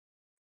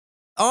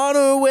On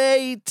our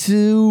way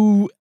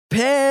to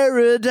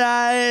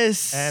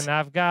paradise. and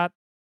I've got.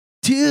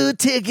 2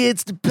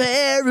 tickets to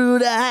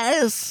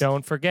paradise.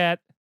 Don't forget.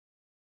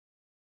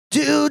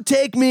 Do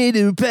take me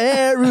to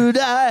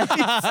paradise.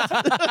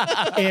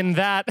 In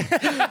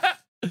that.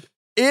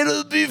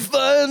 It'll be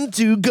fun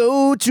to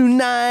go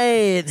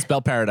tonight.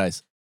 Spell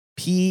paradise.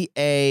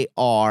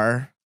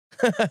 P-A-R.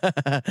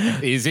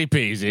 Easy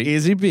peasy.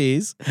 Easy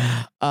peas.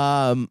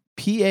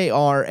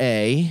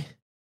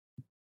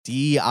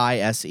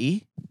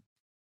 P-A-R-A-D-I-S-E.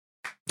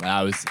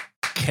 I was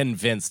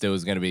convinced it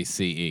was going to be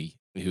C-E.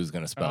 He was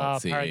going to spell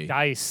it C-E.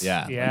 Paradise.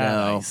 Yeah.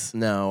 Yeah. Nice.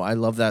 No, I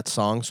love that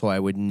song, so I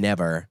would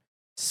never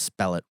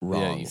spell it Yeah,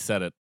 wrong. you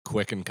said it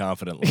quick and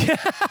confidently.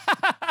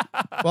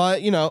 Well,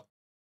 you know,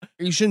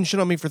 you shouldn't shit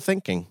on me for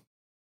thinking.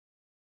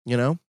 You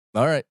know?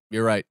 All right,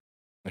 you're right.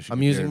 I should I'm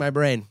give using your- my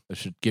brain. I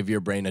should give your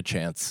brain a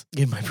chance.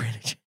 Give my brain a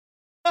chance.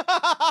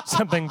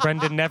 Something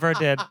Brendan never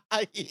did.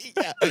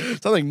 Yeah.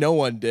 Something no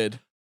one did.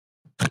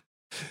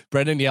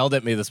 Brendan yelled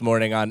at me this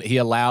morning on he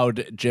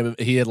allowed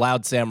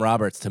Sam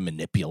Roberts to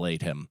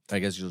manipulate him. I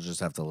guess you'll just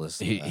have to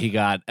listen. to that. He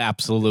got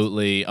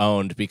absolutely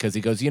owned because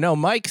he goes,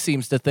 Mike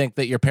seems to think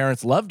that your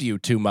parents loved you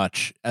too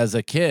much as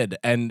a kid.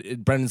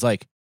 And Brendan's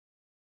like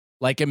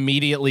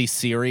immediately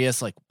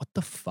serious, like, what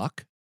the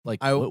fuck? Like,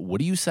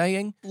 what are you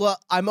saying? Well,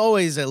 I'm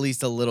always at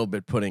least a little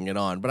bit putting it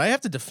on, but I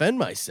have to defend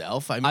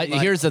myself. I mean,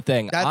 Here's the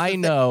thing. that's the I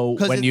thing, know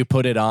 'cause when you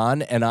put it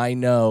on, and I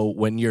know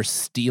when your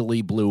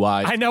steely blue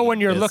eyes. I know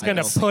when you're is- looking to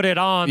I don't put it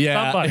on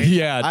Yeah, somebody.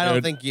 yeah, I don't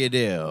dude. think you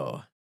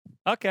do.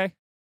 Okay.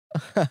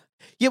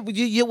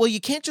 Yeah, well, you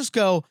can't just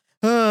go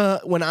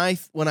when I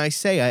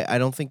say I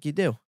don't think you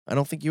do. I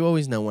don't think you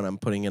always know when I'm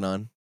putting it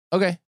on.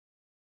 Okay.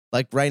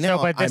 Like right So,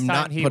 now, but this I'm time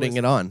not he putting was-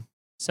 it on.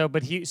 So,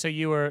 but he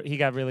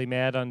got really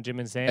mad on Jim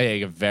and Sam. Yeah,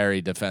 you're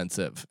very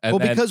defensive. And Well,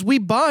 then- because we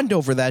bond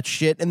over that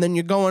shit, and then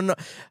you're going, oh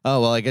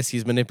well, I guess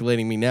he's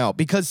manipulating me now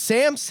because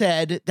Sam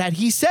said that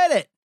he said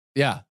it.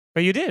 yeah.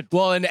 But you did.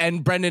 Well,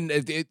 and Brendan,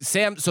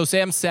 Sam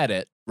said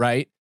it,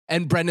 right?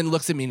 And Brendan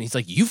looks at me and he's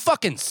like, you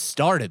fucking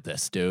started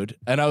this, dude.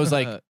 And I was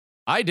like,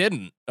 I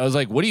didn't. I was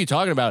like, what are you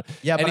talking about?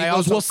 Yeah, and but he I goes,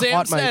 also well, Sam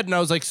caught my- said. And I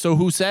was like, so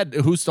who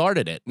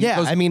started it? And he Yeah,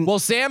 goes, I mean- well,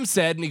 Sam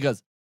said. And he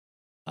goes,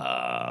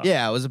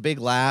 Yeah, it was a big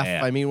laugh.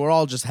 Yeah. I mean, we're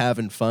all just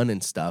having fun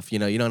and stuff. You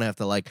know, you don't have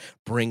to like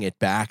bring it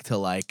back to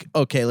like,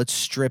 okay, let's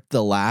strip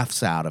the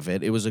laughs out of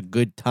it. It was a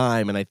good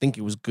time, and I think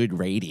it was good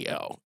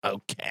radio.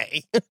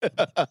 Okay.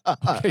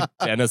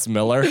 Dennis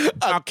Miller.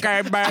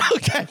 Okay, man.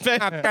 Okay,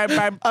 babe. Okay,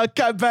 babe.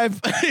 Okay, babe.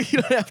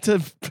 You don't have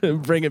to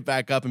bring it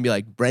back up and be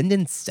like,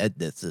 Brendan said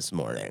this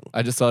morning.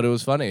 I just thought it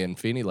was funny, and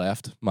Feeney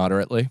laughed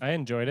moderately. I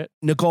enjoyed it.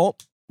 Nicole,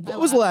 what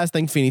was the last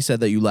thing Feeney said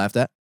that you laughed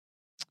at?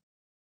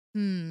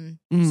 Hmm.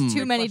 Mm,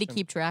 Too many to question.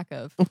 keep track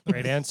of.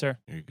 Great answer.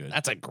 You're good.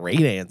 That's a great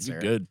answer.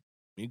 You're good.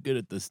 You're good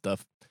at this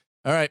stuff.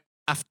 All right.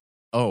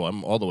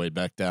 I'm all the way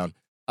back down.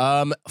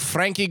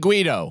 Frankie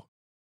Guido.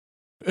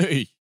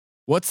 Hey,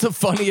 what's the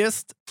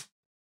funniest?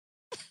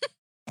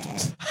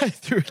 I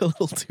threw it a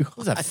little too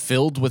Was that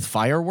filled with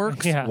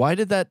fireworks? Yeah. Why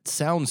did that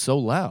sound so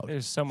loud?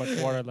 There's so much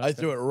water left. I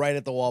threw it right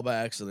at the wall by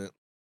accident.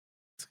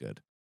 That's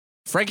good.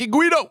 Frankie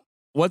Guido.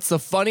 What's the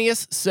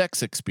funniest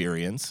sex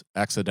experience,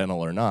 accidental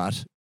or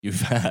not,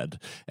 you've had?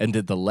 And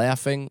did the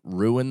laughing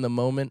ruin the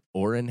moment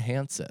or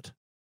enhance it?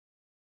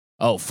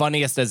 Oh,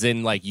 funniest as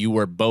in like you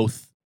were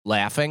both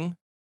laughing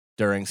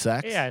during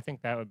sex? Yeah, I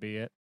think that would be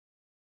it.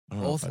 I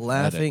don't know Both if I've had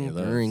any laughing of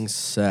those. during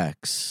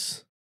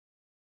sex.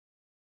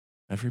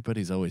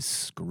 Everybody's always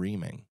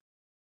screaming.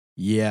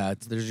 Yeah,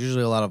 there's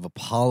usually a lot of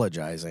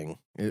apologizing.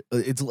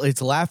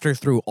 It's laughter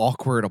through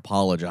awkward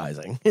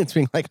apologizing. It's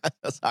being like,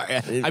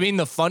 sorry. I mean,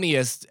 the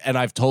funniest, and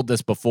I've told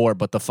this before,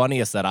 but the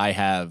funniest that I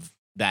have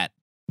that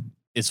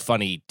is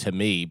funny to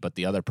me, but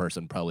the other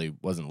person probably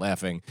wasn't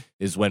laughing,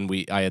 is when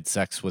I had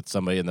sex with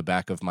somebody in the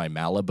back of my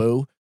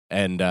Malibu,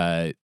 and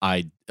I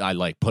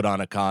like put on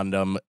a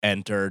condom,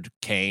 entered,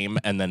 came,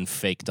 and then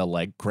faked a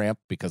leg cramp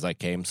because I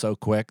came so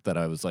quick that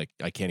I was like,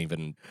 I can't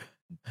even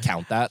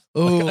count that.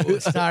 Oh,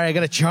 sorry, I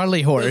got a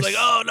Charlie I horse. was like,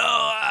 oh no,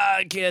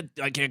 I can't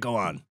go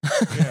on.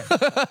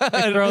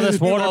 Throw this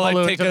water Well,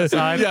 balloon take to the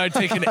side. Yeah, I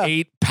take an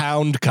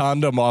 8-pound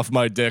condom off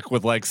my dick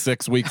with like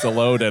 6 weeks of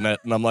load in it,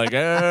 and I'm like,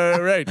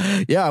 all right.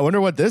 Yeah, I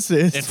wonder what this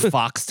is. It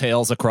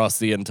foxtails across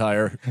the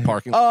entire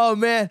parking lot. Oh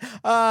man,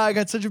 I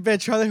got such a bad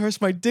Charlie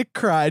horse. My dick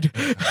cried.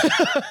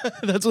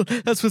 That's what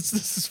this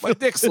is. My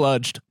dick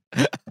sludged.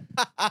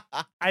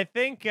 I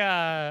think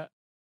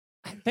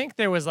I think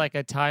there was like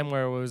a time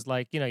where it was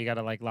like, you got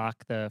to like lock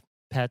the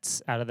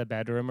pets out of the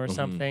bedroom or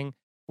something,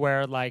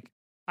 where like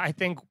I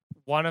think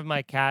one of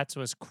my cats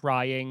was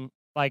crying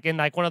like in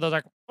like one of those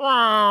like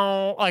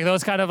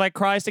those kind of like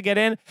cries to get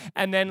in,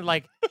 and then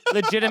like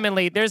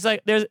legitimately there's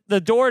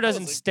the door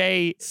doesn't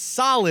stay.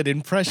 Solid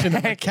impression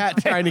of a cat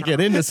trying to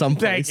get into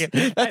someplace. Thank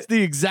you. That's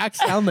the exact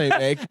sound they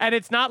make. And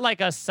it's not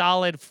like a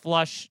solid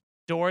flush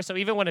door, so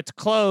even when it's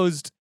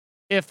closed,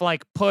 if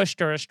like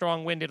pushed or a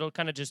strong wind, it'll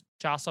kind of just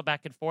jostle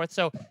back and forth.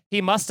 So he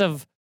must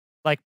have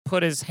like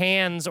put his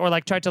hands or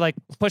like tried to like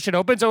push it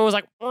open, so it was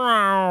like,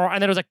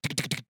 and then it was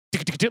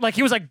like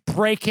he was like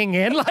breaking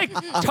in, like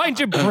trying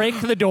to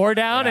break the door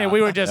down, and we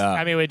were just,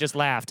 I mean, we just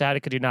laughed. How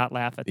could you not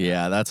laugh at that?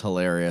 Yeah, that's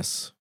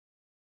hilarious.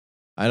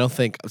 I don't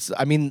think.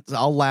 I mean,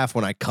 I'll laugh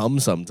when I come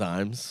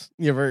sometimes.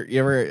 You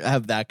ever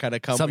have that kind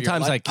of come?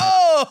 Sometimes like,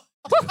 I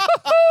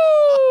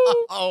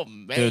oh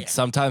man, dude.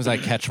 Sometimes I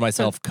catch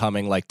myself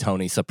coming like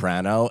Tony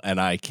Soprano,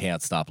 and I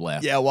can't stop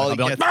laughing. Yeah, while I'll he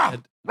be gets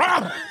like,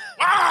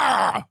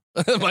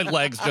 my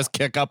legs just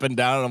kick up and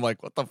down, and I'm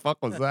like, what the fuck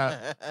was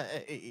that?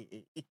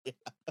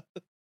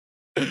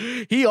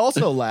 He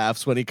also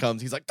laughs when he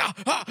comes. He's like,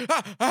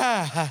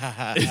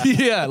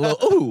 Yeah,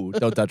 ooh,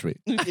 don't touch me.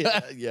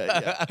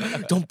 yeah.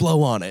 Don't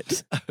blow on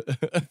it.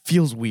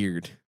 Feels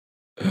weird.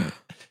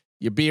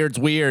 Your beard's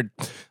weird.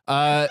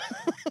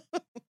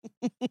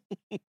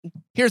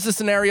 Here's the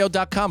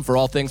scenario.com for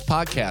all things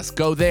podcast.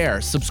 Go there,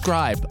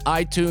 subscribe,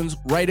 iTunes,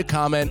 write a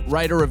comment,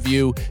 write a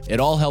review. It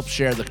all helps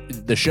share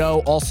the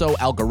show. Also,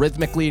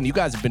 algorithmically, and you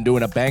guys have been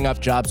doing a bang-up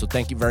job, so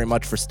thank you very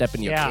much for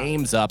stepping your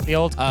games up. The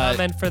old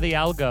comment for the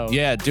algo.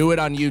 Yeah, do it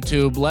on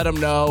YouTube. Let them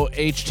know,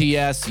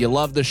 HTS, you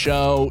love the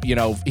show,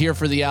 here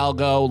for the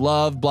algo,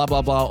 love, blah,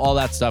 blah, blah, all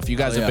that stuff. You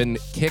guys have been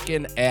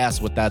kicking ass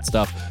with that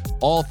stuff.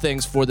 All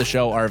things for the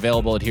show are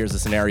available at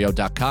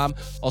here'sthescenario.com.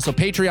 Also,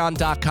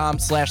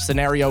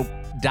 patreon.com/scenario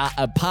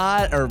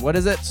pod, or what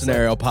is it?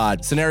 Scenario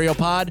pod. Scenario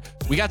pod.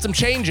 We got some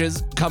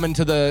changes coming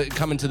to the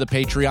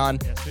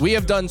Patreon. We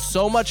have done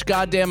so much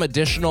goddamn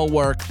additional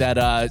work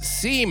that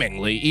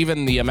seemingly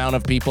even the amount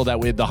of people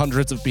the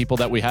hundreds of people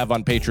that we have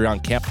on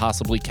Patreon can't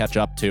possibly catch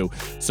up to.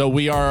 So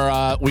we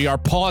are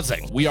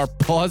pausing. We are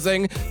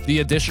pausing the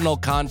additional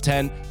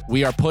content.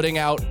 We are putting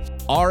out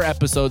our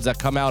episodes that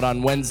come out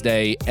on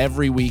Wednesday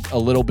every week a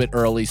little bit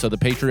early, so the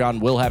Patreon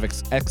will have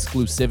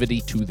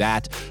exclusivity to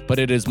that, but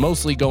it is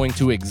mostly going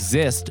to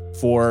exist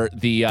for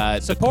the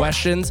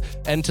questions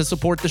and to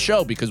support the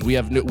show, because we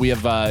have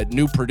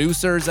new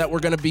producers that we're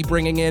going to be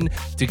bringing in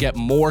to get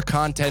more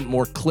content,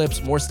 more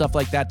clips, more stuff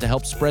like that to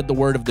help spread the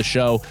word of the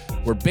show.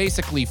 We're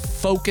basically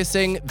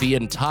focusing the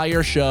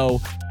entire show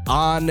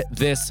on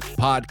this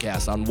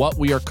podcast, on what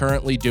we are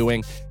currently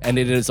doing, and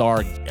it is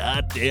our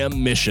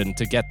goddamn mission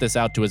to get this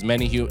out to as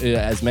many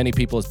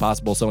people as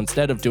possible. So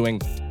instead of doing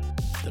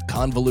the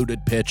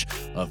convoluted pitch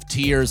of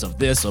tiers of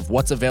this, of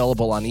what's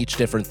available on each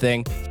different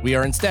thing, we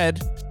are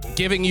instead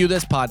giving you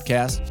this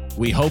podcast.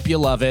 We hope you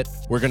love it.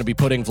 We're going to be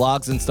putting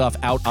vlogs and stuff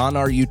out on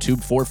our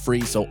YouTube for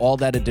free, so all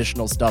that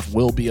additional stuff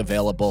will be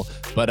available.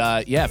 But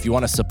if you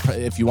want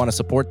to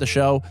support the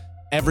show,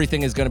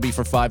 everything is going to be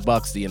for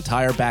 $5. The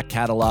entire back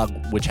catalog,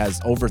 which has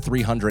over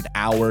 300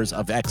 hours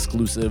of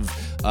exclusive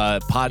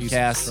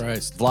podcasts,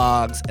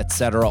 vlogs,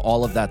 etc.,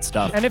 all of that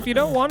stuff. And if you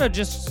don't want to,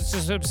 just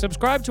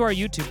subscribe to our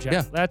YouTube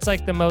channel. Yeah. That's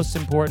like the most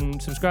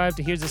important. Subscribe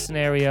to Here's the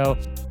Scenario.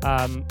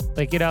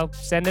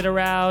 Send it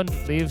around,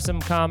 leave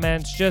some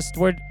comments. Just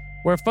we're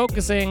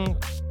focusing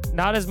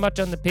not as much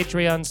on the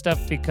Patreon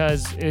stuff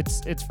because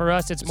it's for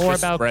us. It's more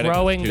about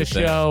growing the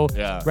show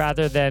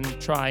rather than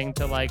trying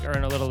to like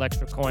earn a little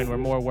extra coin. We're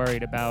more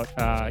worried about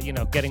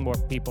getting more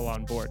people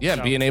on board. Yeah,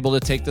 so, being able to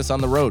take this on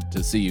the road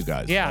to see you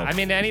guys. Yeah, I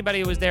mean, anybody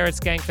who was there at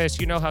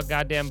Skankfest, you know how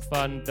goddamn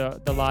fun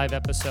the live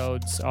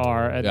episodes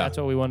are, and that's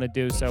what we want to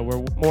do. So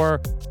we're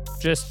more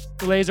just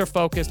laser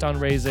focused on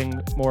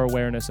raising more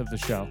awareness of the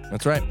show.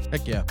 That's right.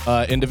 Heck yeah.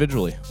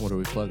 Individually, what are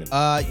we plugging?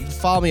 You can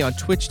follow me on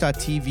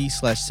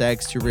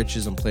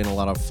twitch.tv/Sags2Riches. I'm playing a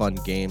lot of fun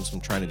games. I'm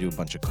trying to do a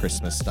bunch of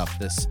Christmas stuff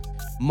this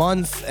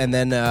month, and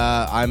then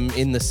I'm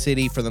in the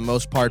city for the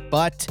most part,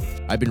 but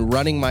I've been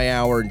running my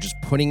hour and just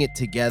putting it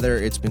together.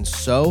 It's been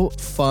so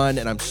fun,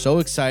 and I'm so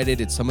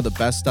excited. It's some of the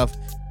best stuff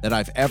that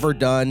I've ever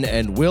done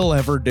and will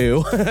ever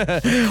do.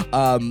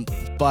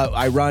 But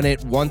I run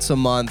it once a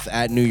month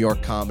at New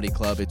York Comedy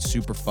Club. It's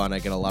super fun. I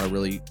get a lot of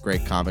really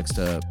great comics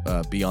to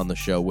be on the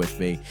show with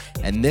me.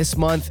 And this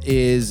month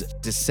is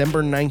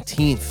December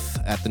 19th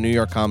at the New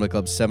York Comedy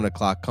Club, 7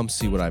 o'clock. Come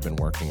see what I've been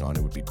working on.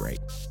 It would be great.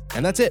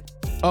 And that's it.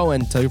 Oh,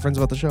 and tell your friends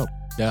about the show.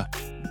 Yeah.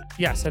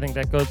 Yes, I think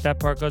that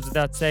part goes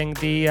without saying.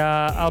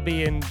 I'll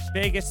be in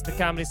Vegas, the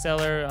Comedy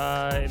Cellar,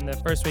 in the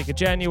first week of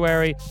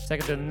January,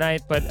 2nd to the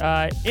 9th. But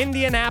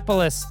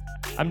Indianapolis,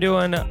 I'm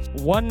doing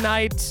one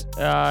night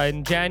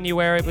in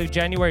January. I believe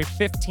January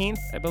 15th,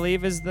 I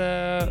believe, is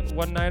the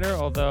one-nighter,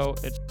 although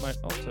it might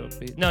also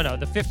be... No,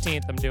 the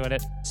 15th I'm doing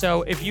it.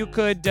 So if you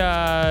could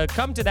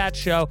come to that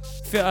show,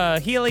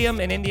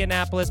 Helium in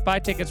Indianapolis, buy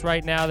tickets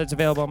right now. That's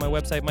available on my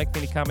website,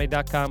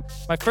 MikeFeeneyComedy.com.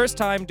 My first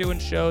time doing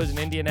shows in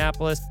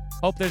Indianapolis.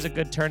 Hope there's a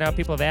good turnout.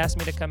 People have asked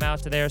me to come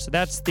out to there, so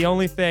that's the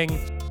only thing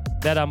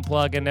that I'm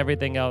plugging.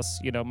 Everything else,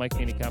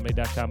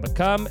 MikeFeeneyComedy.com. But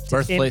come to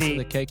Birthplace Indy.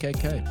 of the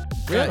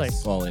KKK. Really?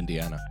 Small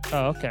Indiana.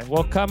 Oh, okay.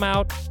 Well, come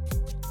out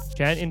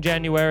in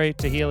January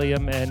to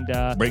Helium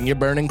and Bring your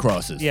burning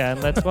crosses. yeah,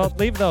 and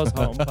leave those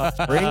home.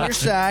 Bring your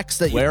sacks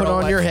that you Wear put a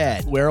on white- your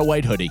head. Wear a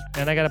white hoodie.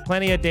 And I got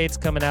plenty of dates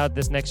coming out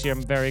this next year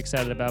I'm very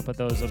excited about, but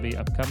those will be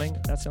upcoming.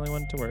 That's the only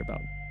one to worry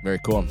about. Very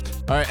cool. All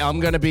right, I'm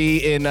going to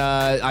be in,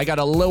 I got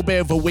a little bit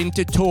of a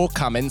winter tour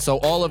coming. So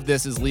all of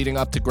this is leading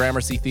up to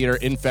Gramercy Theater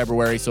in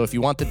February. So if you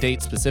want the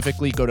date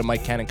specifically, go to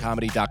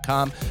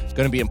MikeCannonComedy.com. It's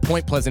going to be in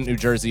Point Pleasant, New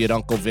Jersey at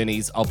Uncle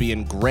Vinny's. I'll be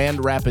in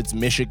Grand Rapids,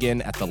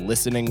 Michigan at the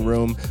Listening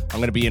Room. I'm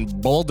going to be in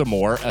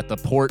Baltimore at the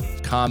Port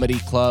Comedy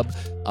Club.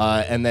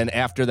 And then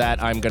after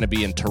that, I'm going to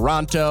be in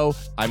Toronto.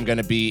 I'm going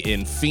to be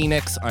in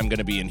Phoenix. I'm going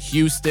to be in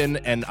Houston.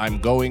 And I'm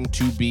going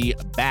to be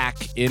back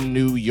in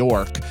New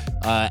York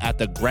at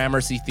the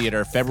Gramercy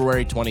Theater,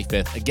 February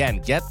 25th. Again,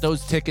 get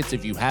those tickets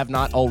if you have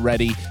not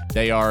already.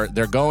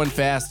 They're going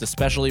fast,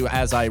 especially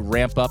as I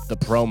ramp up the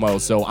promo.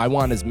 So I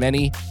want as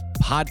many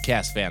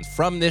podcast fans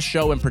from this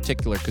show in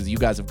particular, because you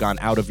guys have gone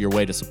out of your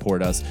way to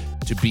support us,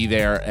 to be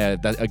there.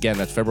 Again,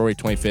 that's February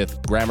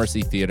 25th,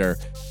 Gramercy Theater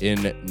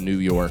in New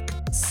York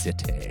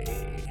City.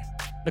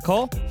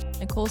 Nicole?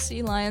 Nicole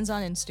C. Lyons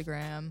on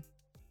Instagram.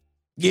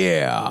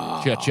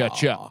 Yeah.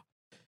 Cha-cha-cha.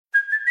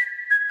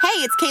 Hey,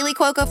 it's Kaylee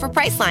Cuoco for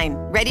Priceline.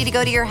 Ready to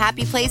go to your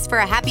happy place for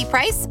a happy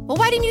price? Well,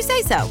 why didn't you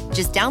say so?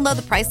 Just download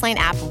the Priceline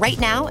app right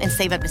now and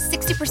save up to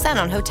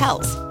 60% on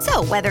hotels.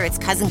 So whether it's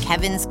Cousin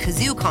Kevin's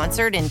Kazoo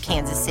Concert in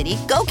Kansas City,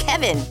 go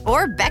Kevin,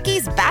 or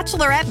Becky's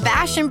Bachelorette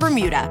Bash in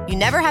Bermuda, you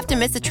never have to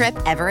miss a trip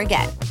ever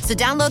again. So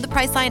download the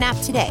Priceline app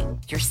today.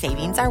 Your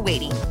savings are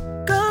waiting.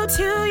 Go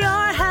to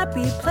your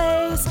happy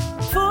place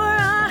for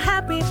a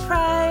happy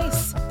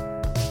price.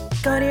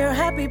 Go to your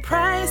happy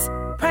price,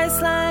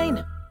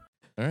 Priceline.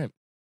 All right.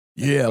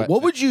 Yeah.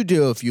 What would you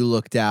do if you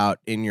looked out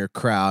in your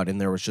crowd and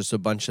there was just a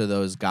bunch of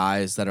those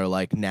guys that are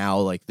like now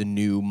like the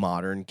new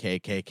modern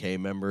KKK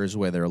members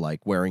where they're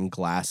like wearing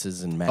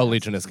glasses and masks? Oh,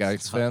 Legion of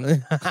Skanks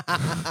fan?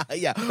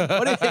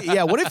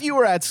 Yeah. What if you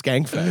were at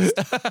Skankfest?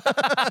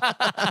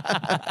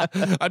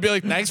 I'd be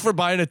like, thanks for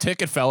buying a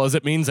ticket, fellas.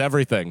 It means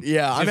everything.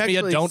 Yeah, I'm Give me a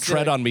actually "Don't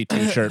tread sick. on me"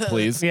 t-shirt,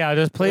 please. Yeah,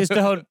 just please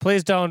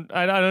don't.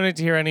 I don't need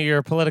to hear any of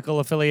your political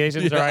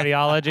affiliations or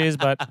ideologies,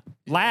 but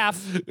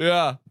laugh.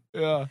 Yeah.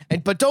 Yeah.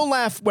 But don't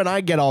laugh when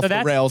I get off So the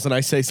that's- rails and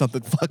I say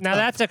something fucked Now up.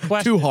 that's a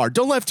question. Too hard.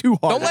 Don't laugh too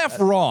hard. Don't laugh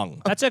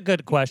wrong. That's a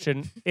good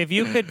question. If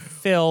you could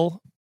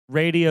fill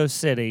Radio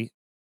City,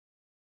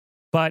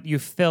 but you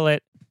fill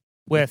it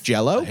with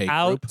Jello? Hate group.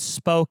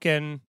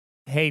 outspoken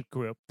hate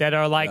group that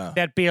are like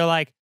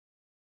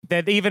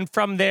that even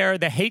from there,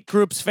 the hate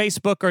groups,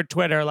 Facebook or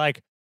Twitter,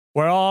 like,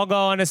 we're all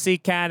going to see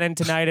Cannon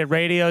tonight at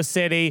Radio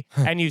City,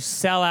 and you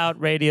sell out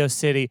Radio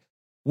City.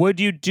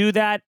 Would you do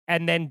that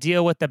and then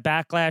deal with the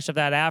backlash of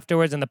that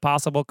afterwards and the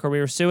possible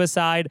career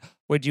suicide?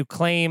 Would you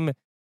claim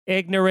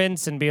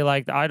ignorance and be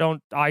like,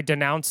 I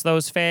denounce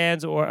those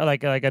fans, or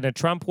like in a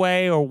Trump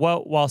way, or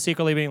what, while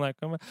secretly being like,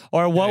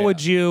 or what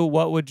would you?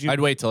 I'd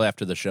wait till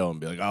after the show and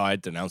be like, oh,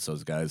 I'd denounce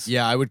those guys.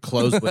 Yeah, I would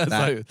close with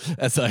that.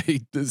 as I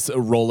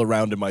roll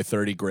around in my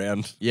 30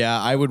 grand. Yeah,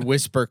 I would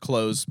whisper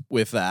close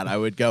with that. I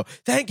would go,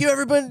 thank you,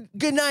 everyone.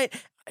 Good night.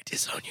 I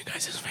disown you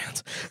guys as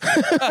fans.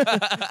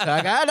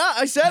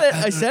 I said it.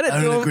 I said it. I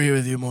to don't him. agree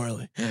with you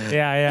morally.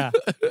 Yeah.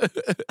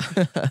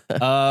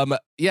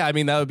 Yeah, I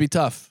mean, that would be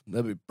tough.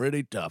 That'd be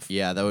pretty tough.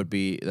 Yeah, that would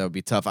be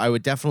tough. I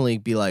would definitely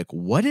be like,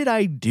 what did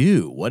I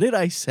do? What did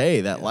I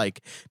say that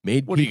like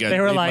made What do you people? guys They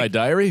were read my like-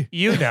 diary?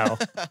 You know.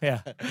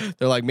 Yeah.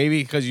 They're like,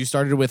 maybe because you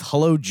started with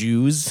 "Hello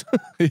Jews."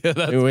 Yeah,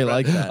 that's We right.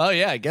 like that. Oh,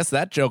 yeah, I guess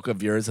that joke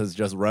of yours has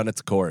just run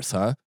its course,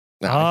 huh?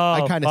 I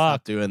Oh, kind of fuck.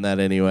 stopped doing that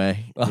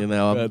anyway. You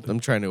know, I'm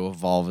trying to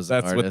evolve as an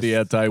That's artist. what the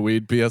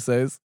anti-weed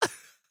PSAs.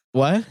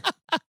 What?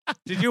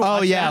 Did you? Oh,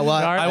 watch yeah, that, well,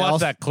 Art? I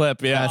watched that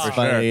clip. Yeah, That's for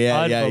funny. sure. Yeah.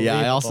 I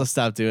Unbelievable. also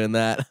stopped doing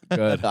that.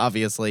 Good.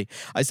 Obviously,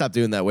 I stopped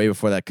doing that way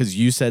before that because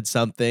you said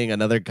something,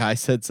 another guy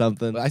said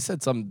something. I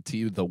said something to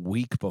you the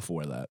week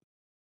before that.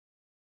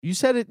 You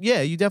said it.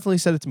 Yeah, you definitely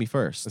said it to me I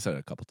first. said it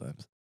a couple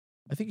times.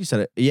 I think you said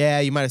it. Yeah,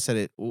 you might have said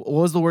it. What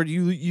was the word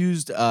you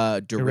used?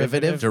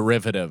 Derivative.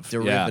 Derivative.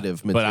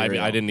 Derivative yeah. But I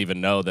material. didn't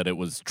even know that it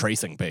was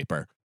tracing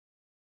paper.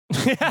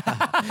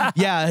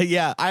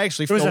 Yeah. I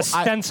actually It was feel, a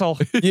stencil.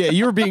 yeah,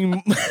 you were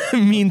being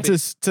mean to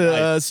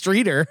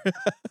Streeter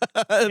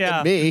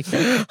Yeah. than me.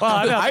 Well,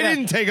 I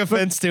didn't take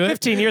offense to it.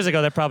 15 years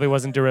ago, that probably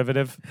wasn't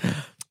derivative.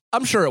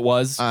 I'm sure it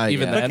was,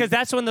 even yeah. then. Because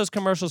that's when those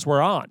commercials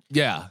were on.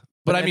 Yeah.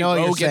 But But I I mean, know what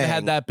you're Rogan saying.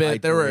 had that bit. I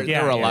There were agree.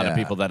 a lot of Yeah.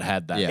 people that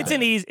had that. Yeah.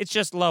 bit. It's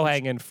just low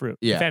hanging fruit.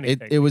 if Yeah,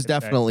 anything, it was you could say.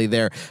 definitely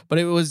there, but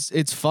it's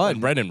And fun.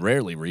 Brendan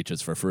rarely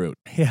reaches for fruit.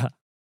 Yeah.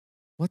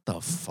 What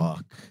the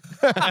fuck?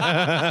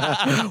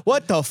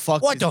 What the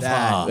fuck? What is the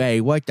that? fuck?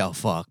 Hey, what the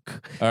fuck?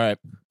 All right.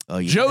 Oh,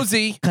 you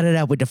Josie. cut it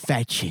out with the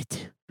fat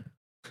shit.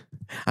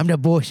 I'm the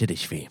boss of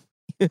this fam.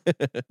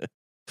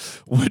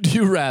 Would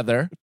you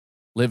rather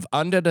live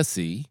under the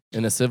sea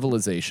in a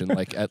civilization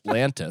like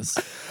Atlantis?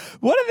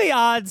 What are the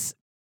odds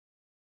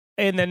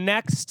in the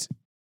next,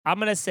 I'm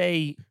gonna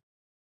say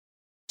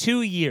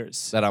 2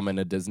 years. That I'm in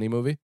a Disney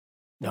movie.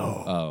 No.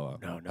 Oh,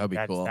 No, That'd be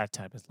cool. That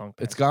time is long.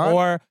 It's past. gone?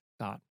 Or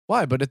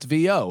why? But it's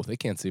VO. They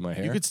can't see my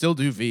hair. You could still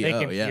do VO. they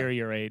can yeah. hear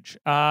your age.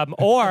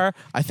 Or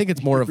I think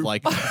it's more of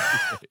like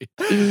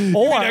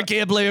or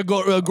can't play a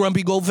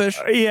grumpy goldfish.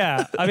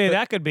 yeah, I mean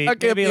that could be I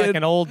can't maybe be like a-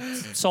 an old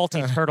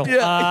salty turtle.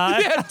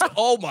 Yeah.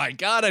 Oh my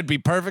God, I'd be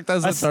perfect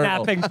as a a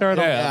turtle. snapping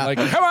turtle. Yeah, like,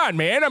 come on,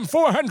 man, I'm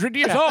 400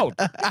 years old.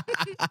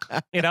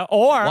 You know,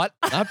 or What?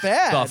 not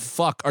bad. The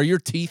fuck? Are your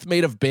teeth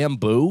made of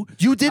bamboo?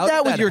 You did How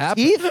that did with your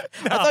happen? teeth?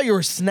 I thought you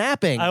were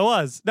snapping. I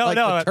was like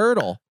the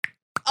turtle.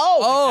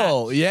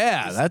 Oh,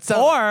 yeah. That's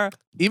or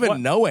even what-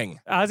 knowing.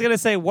 I was gonna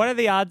say, what are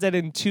the odds that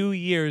in 2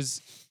 years,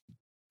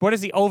 what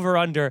is the over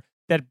under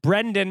that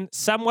Brendan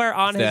somewhere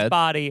on his Dead?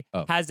 body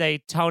Oh. has a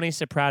Tony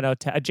Soprano,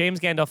 a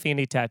James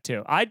Gandolfini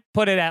tattoo? I'd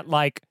put it at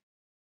like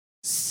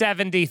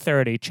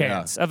 70-30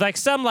 chance of like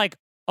some like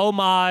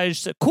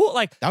homage, cool,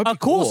 like That would a be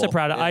cool cool.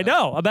 Soprano. I Yeah.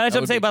 know, but that's what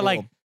I'm would saying. be But like,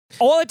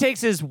 cool. all it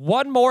takes is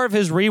one more of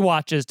his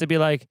rewatches to be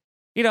like,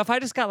 you know, if I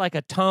just got like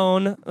a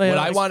tone, like, What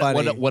I want,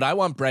 funny. what I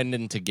want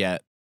Brendan to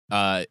get,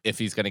 if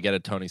he's gonna get a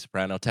Tony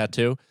Soprano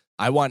tattoo,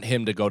 I want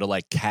him to go to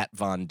like Kat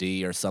Von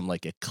D or some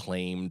like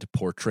acclaimed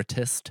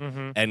portraitist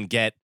Mhm. and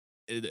get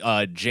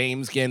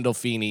James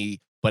Gandolfini,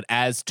 but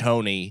as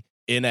Tony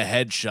in a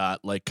headshot,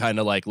 like kind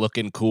of like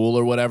looking cool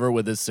or whatever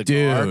with his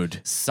cigar,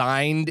 Dude.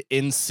 signed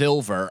in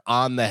silver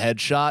on the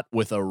headshot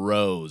with a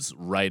rose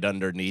right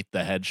underneath the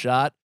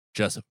headshot,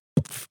 just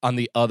on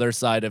the other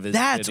side of his.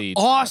 That's titty.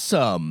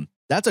 awesome.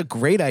 That's a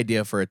great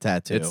idea for a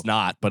tattoo. It's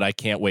not, but I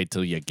can't wait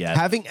till you get.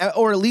 Having,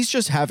 or at least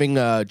just having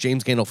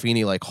James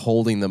Gandolfini like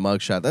holding the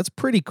mugshot. That's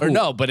pretty cool. Or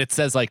no, but it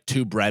says like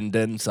to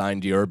Brendan,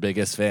 signed your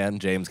biggest fan,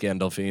 James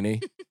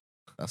Gandolfini.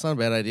 That's not a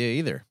bad idea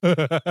either.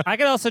 I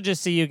could also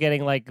just see you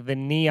getting like the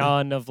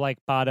neon of like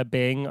Bada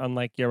Bing on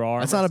like your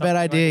arm. That's or not a bad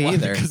something idea like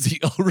either. Because he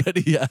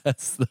already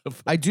has the.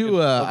 I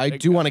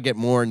do want to get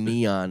more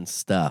neon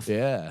stuff.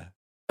 Yeah.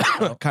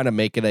 Kind of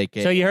make it like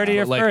that. So you heard it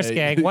here like first, a-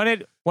 gang. When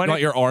You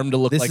want your arm to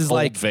look This like is old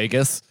like-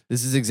 Vegas.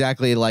 This is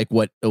exactly like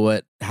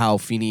how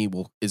Feeney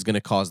is going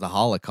to cause the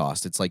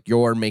Holocaust. It's like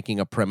you're making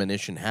a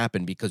premonition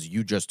happen because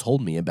you just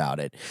told me about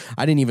it.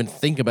 I didn't even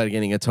think about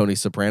getting a Tony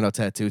Soprano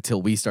tattoo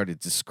till we started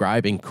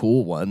describing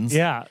cool ones.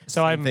 Yeah.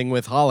 So Same I'm. thing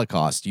with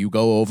Holocaust. You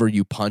go over,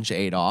 you punch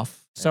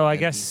Adolf. So I and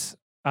guess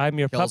I'm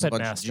your he kills a puppet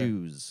bunch master. of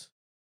Jews.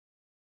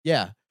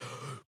 Yeah.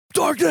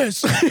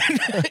 Darkness,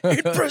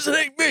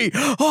 impersonate me.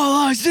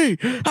 All I see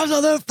is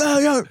another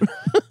failure.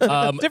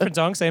 Different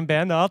song, same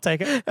band. No, I'll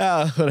take it.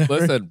 Whatever.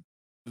 Listen,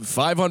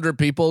 500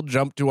 people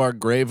jump to our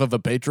grave of a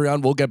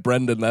Patreon. We'll get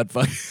Brendan that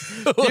fucking.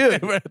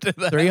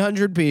 Dude,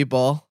 300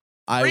 people.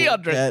 I will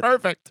 300. get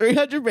Perfect.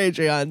 300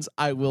 Patreons.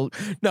 I will.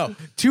 No,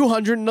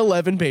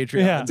 211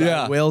 Patreons.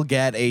 Yeah. I will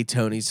get a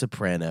Tony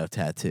Soprano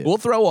tattoo. We'll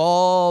throw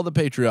all the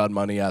Patreon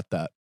money at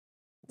that.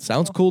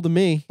 Sounds cool to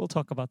me. We'll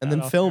talk about that. And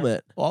then off film air.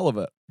 it. All of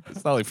it.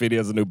 It's not like Feedy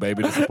has a new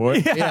baby to support.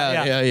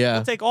 Yeah.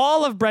 We'll take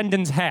all of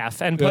Brendan's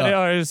half and put it,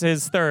 or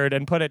his third,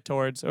 and put it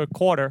towards a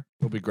quarter.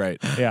 It'll be great.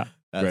 Yeah.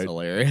 That's Great.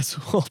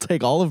 hilarious. We'll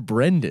take all of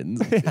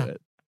Brendan's. and do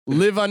it.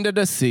 Live under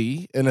the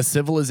sea in a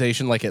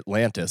civilization like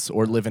Atlantis,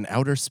 or live in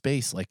outer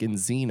space like in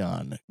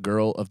Xenon,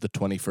 Girl of the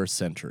 21st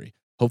Century.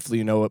 Hopefully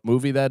you know what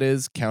movie that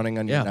is, counting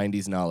on your Yeah.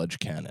 90s knowledge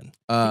canon.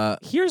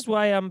 Here's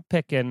why I'm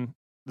picking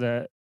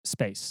the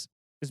space.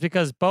 Is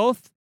because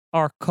both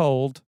are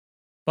cold,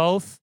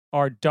 both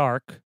are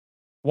dark.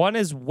 One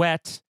is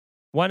wet.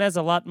 One has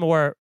a lot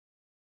more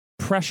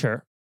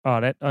pressure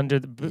on it under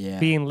the Yeah.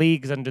 being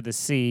leagues under the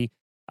sea.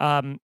 But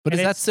and is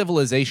that it's-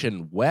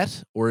 civilization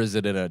wet, or is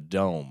it in a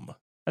dome?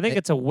 I think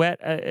it's a wet.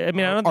 I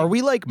mean, I don't. Are think,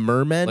 we like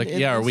mermen? Like, in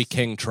yeah, are this? we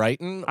King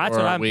Triton? That's or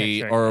what are I'm we,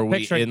 picturing. or are I'm we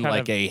picturing in kind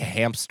like of- a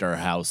hamster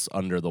house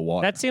under the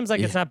water? that seems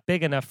like it's not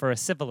big enough for a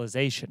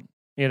civilization.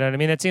 You know what I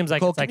mean? It seems like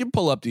Cole, it's can like you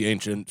pull up the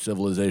ancient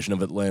civilization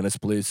of Atlantis,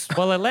 please?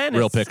 well, Atlantis.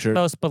 real picture?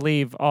 Most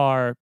believe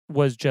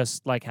was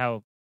just like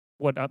how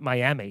what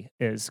Miami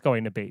is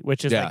going to be,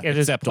 which is Yeah, like it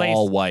is a except place.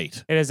 all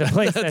white. It is a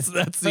place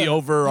That's the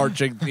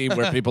overarching theme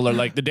where people are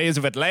like the days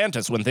of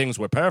Atlantis when things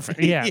were perfect.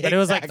 Yeah, but it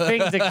was like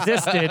things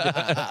existed,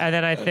 and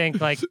then I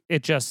think like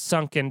it just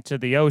sunk into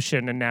the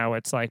ocean, and now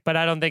it's like. But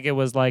I don't think it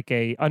was like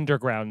a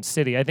underground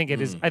city. I think it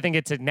is. I think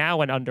it's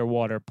now an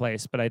underwater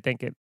place. But I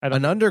think it. I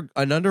don't.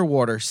 An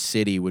underwater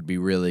city would be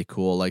really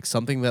cool. Like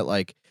something that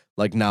like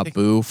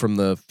Naboo from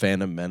the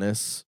Phantom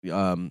Menace,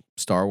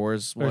 Star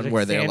Wars Or one, like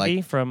where they're Sandy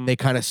like from they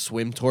kind of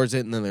swim towards it,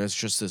 and then there's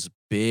just this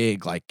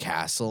big like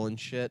castle and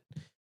shit.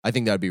 I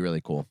think that'd be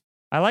really cool.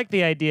 I like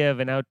the idea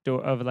of an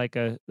outdoor of like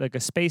a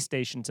space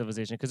station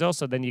civilization because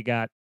also then you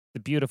got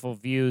the beautiful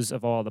views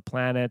of all the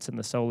planets and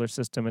the solar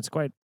system. It's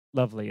quite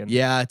lovely. And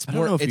Yeah, it's I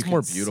don't know more. if It's you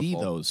more can beautiful. see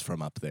those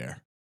from up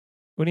there.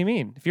 what do you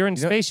mean? If you're in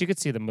You know- space, you could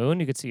see the moon,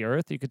 you could see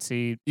Earth, you could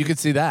see. You could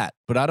see that,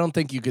 but I don't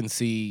think you can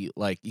see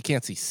you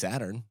can't see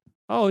Saturn.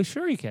 Oh,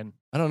 sure you can.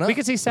 I don't know. We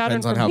could see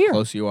Saturn Depends on from how here.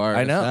 close you are.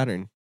 I to know.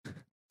 Saturn.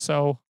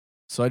 So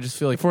So I just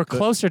feel like if we're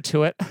closer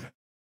to it,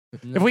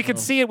 if we could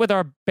see it with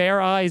our bare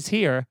eyes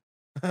here,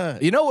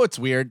 you know what's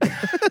weird?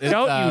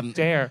 don't you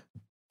dare.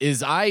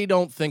 I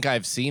don't think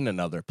I've seen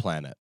another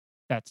planet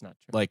That's not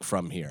true. like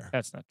from here.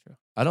 That's not true.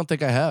 I don't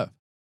think I have.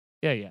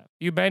 Yeah.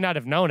 You may not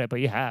have known it, but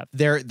you have.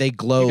 They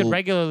glow. You can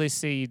regularly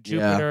see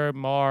Jupiter,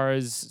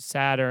 Mars,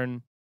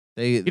 Saturn.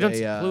 You don't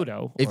see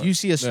Pluto. If or- you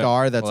see a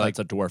star that's Well, like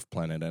that's a dwarf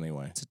planet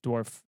anyway. it's a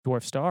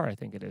dwarf star, I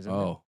think it is. Isn't it?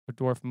 Oh. A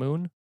dwarf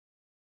moon.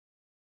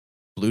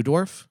 blue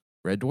dwarf,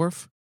 red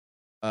dwarf,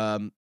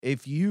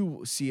 if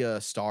you see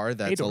a star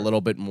that's a dwarf.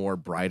 little bit more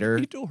brighter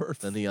Dwarf.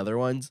 than the other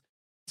ones,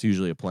 it's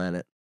usually a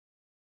planet.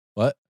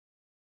 What?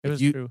 It If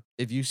was you- true.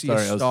 If you see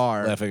Sorry, I a was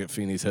star, laughing at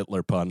Feeney's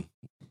Hitler pun.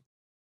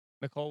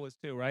 Nicole was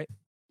too, right?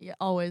 Yeah,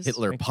 always.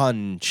 Hitler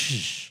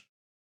punch.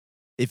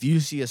 If you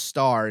see a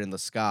star in the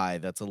sky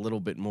that's a little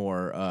bit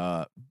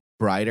more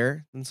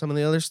brighter than some of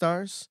the other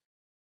stars,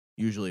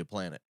 usually a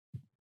planet.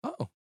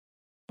 Oh.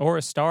 Or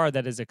a star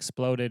that has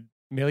exploded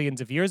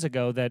millions of years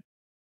ago that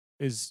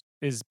is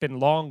been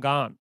long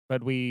gone,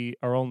 but we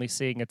are only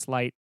seeing its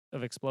light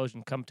of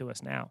explosion come to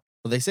us now.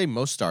 Well, they say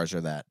most stars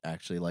are that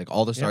actually. Like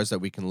all the Yeah. stars that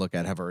we can look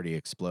at have already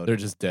exploded. They're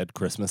just dead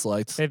Christmas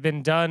lights. They've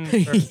been done.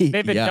 They've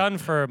been Yeah. done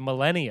for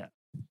millennia,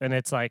 and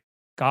it's like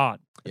gone.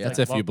 It's Yeah. like, That's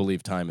if you well,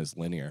 believe time is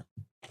linear.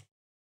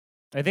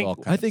 I think. All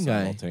I kind of think I-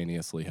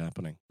 simultaneously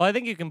happening. Well, I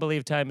think you can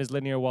believe time is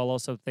linear while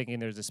also thinking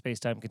there's a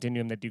space-time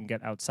continuum that you can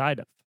get outside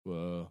of.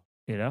 Whoa,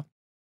 You know.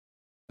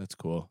 that's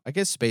cool. I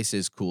guess space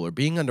is cooler.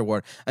 Being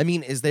underwater. I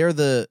mean, is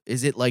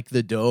it like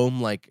the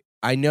dome? Like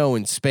I know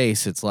in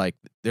space, it's like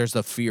there's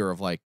the fear of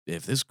like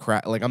if this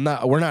crack. Like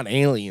we're not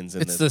aliens.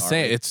 In It's this, the are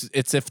same. we?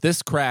 It's if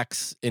this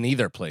cracks in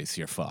either place,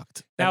 you're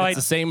fucked. Now And it's I-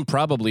 the same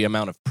probably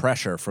amount of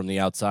pressure from the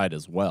outside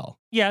as well.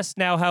 Yes.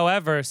 Now,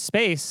 however,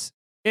 space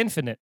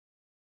infinite,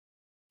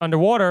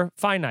 underwater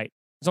finite.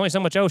 There's only so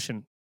much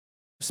ocean.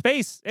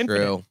 Space infinite.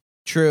 True.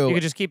 True. You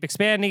could just keep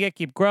expanding it,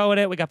 keep growing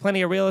it. We got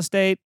plenty of real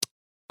estate.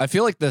 I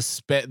feel like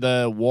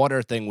the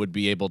water thing would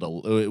be able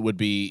to. It would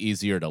be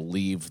easier to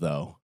leave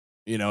though.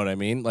 You know what I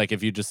mean? Like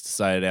if you just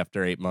decided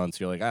after 8 months,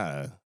 you're like,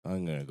 I'm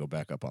gonna go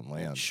back up on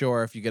land.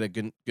 Sure, if you get a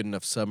good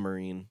enough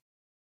submarine.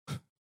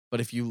 But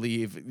if you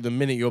leave, the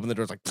minute you open the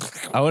door, it's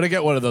like I want to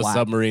get one of those Flat.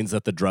 submarines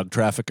that the drug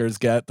traffickers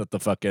get, that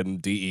the fucking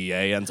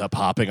DEA ends up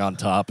hopping on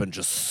top and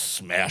just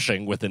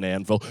smashing with an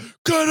anvil.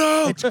 Get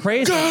out! It's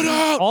crazy. Get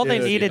out! All they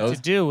Dude, needed those-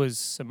 to do was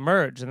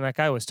submerge, and that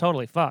guy was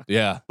totally fucked.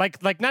 Yeah,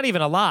 Like not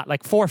even a lot,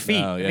 like 4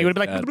 feet. No, and yeah, he would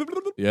be like,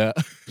 yeah,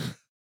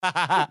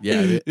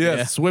 Yeah,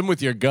 yeah. Swim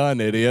with your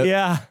gun, idiot.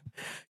 yeah.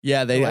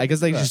 yeah. They, I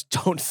guess they that. just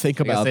don't think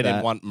I guess about they that.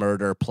 didn't want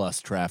murder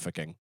plus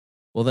trafficking.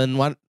 Well, then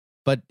what?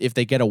 But if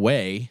they get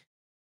away,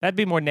 That'd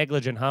be more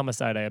negligent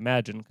homicide, I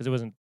imagine, because it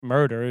wasn't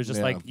murder. It was just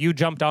Yeah. like you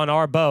jumped on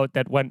our boat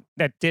that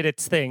did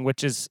its thing,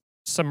 which is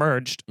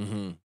submerged. Mm-hmm.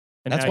 And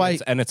That's now why- you-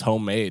 And it's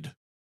homemade.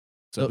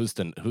 So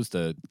So- who's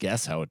to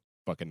guess how it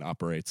fucking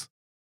operates?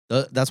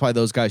 that's why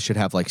those guys should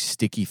have like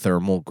sticky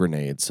thermal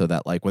grenades, so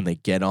that like when they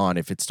get on,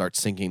 if it starts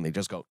sinking, they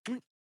just go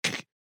bing,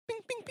 bing,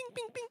 bing,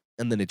 bing, bing,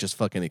 and then it just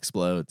fucking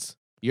explodes.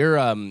 Your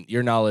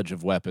knowledge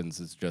of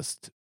weapons is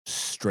just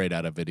straight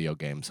out of video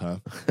games, huh?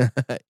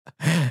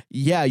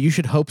 Yeah, you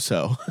should hope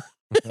so.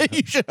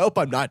 You should hope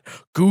I'm not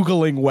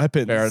Googling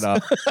weapons. Fair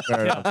enough.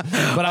 Fair enough.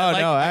 But I, Oh,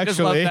 like, no, I just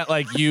love actually. that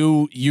like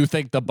you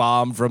think the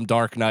bomb from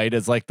Dark Knight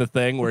is like the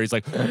thing where he's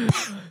like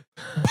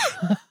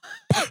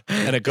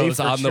and it goes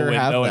They for on the sure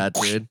have window that,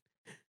 and dude.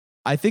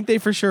 I think they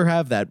for sure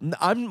have that.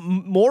 I'm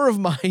more of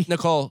my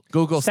Nicole,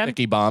 Google Sem-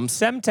 sticky bombs.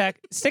 Semtech,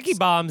 sticky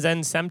bombs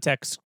and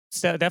Semtex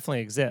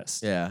definitely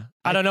exist. yeah.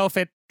 I don't know if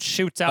it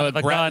shoots out of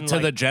a gun to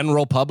like, the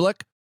general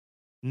public.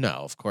 No,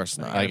 of course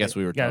not. I guess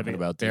we were gotta talking be-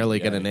 about barely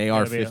DEA. get an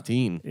gotta be a-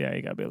 AR-15. Yeah,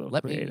 you gotta be a little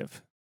Let me-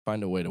 creative.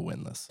 Find a way to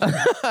win this.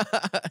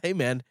 Hey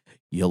man,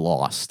 you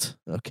lost.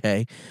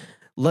 Okay,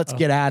 let's Oh.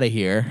 get out of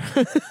here.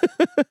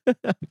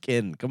 I'm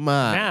kidding. Come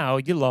on. Now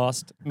you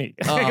lost me.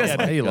 Oh, Because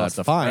my you God, lost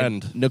a fine.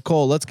 friend.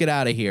 Nicole, let's get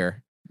out of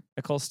here.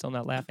 Nicole's still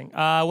not laughing.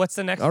 What's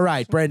the next? All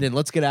right, Brendan,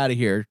 let's get out of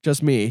here.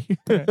 Just me.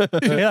 You're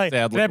like,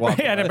 Sadly, and walk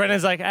then away.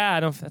 Brendan's like, I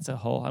don't. That's a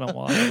hole. I don't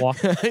want to walk.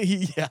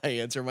 Yeah, I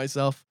answer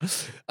myself.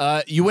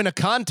 You win a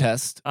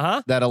contest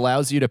Uh-huh. that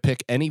allows you to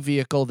pick any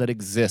vehicle that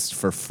exists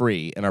for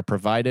free and are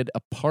provided a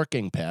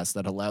parking pass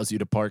that allows you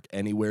to park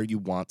anywhere you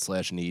want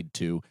 / need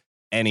to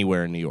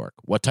anywhere in New York.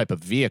 What type of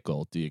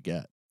vehicle do you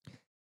get?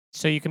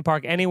 So you can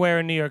park anywhere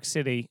in New York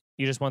City.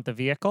 You just want the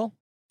vehicle.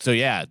 So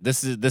yeah,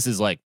 this is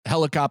like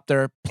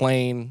helicopter,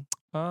 plane,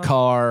 Uh,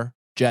 car,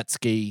 jet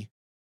ski,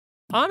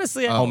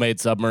 honestly,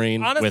 homemade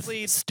submarine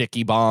Honestly- with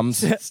sticky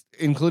bombs.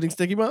 Including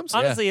sticky bombs?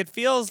 honestly, it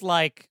feels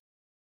like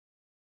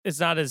it's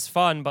not as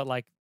fun, but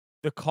like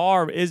the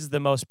car is the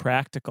most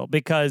practical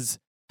because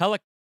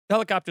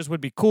helicopters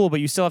would be cool, but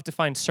you still have to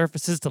find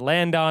surfaces to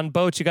land on.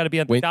 Boats, you got to be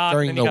on the dock, and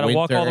during then you the got to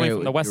walk all the way winter,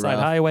 from it the would West be Side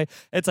rough. Highway.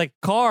 It's like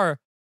car.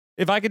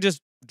 If I could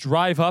just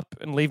drive up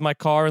and leave my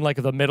car in like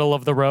the middle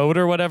of the road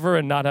or whatever,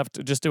 and not have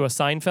to just do a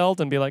Seinfeld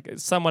and be like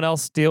someone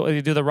else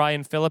do the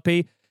Ryan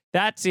Phillippe,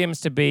 that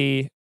seems to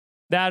be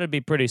that would be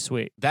pretty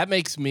sweet. That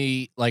makes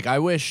me like I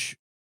wish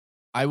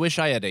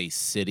I had a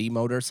city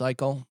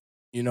motorcycle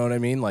You know what I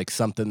mean? Like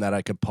something that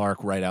I could park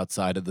right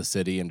outside of the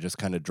city and just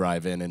kind of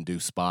drive in and do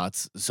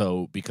spots.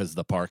 So because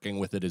the parking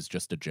with it is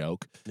just a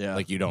joke. Yeah.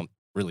 Like you don't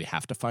really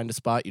have to find a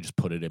spot. You just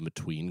put it in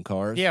between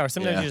cars. Yeah, or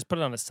sometimes Yeah. you just put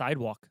it on a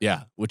sidewalk.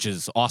 Yeah, which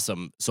is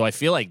awesome. So I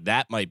feel like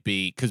that might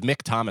be because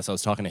Mick Thomas, I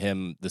was talking to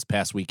him this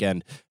past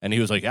weekend, and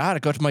he was like, I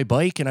go to my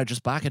bike and I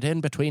just back it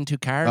in between two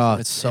cars. Oh,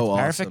 and it's so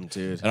perfect. awesome,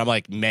 dude. And I'm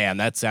like, man,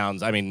 that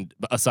sounds. I mean,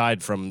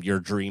 aside from your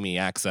dreamy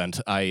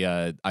accent,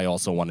 I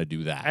also want to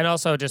do that. And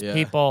also just Yeah.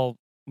 people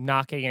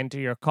knocking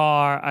into your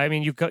car. I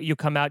mean, you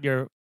come out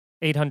your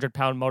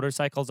 800-pound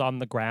motorcycles on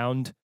the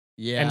ground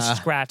Yeah. and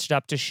scratched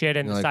up to shit,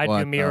 and You're the like, side what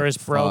view mirror the is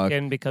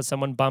broken because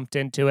someone bumped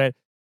into it.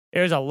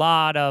 There's a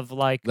lot of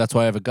like, That's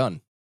why I have a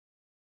gun.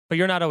 but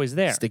you're not always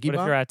there. Sticky what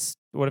bomb? if you're at?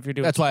 What if you're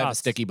doing? That's why I have a spots?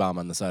 sticky bomb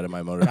on the side of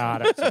my motorcycle.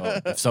 Got it.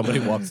 So if somebody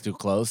walks too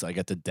close, I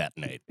get to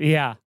detonate.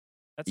 Yeah.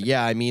 That's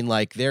Yeah, I mean,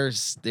 like,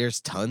 there's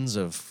tons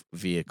of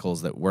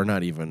vehicles that we're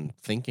not even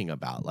thinking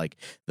about, like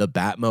the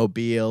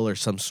Batmobile or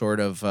some sort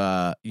of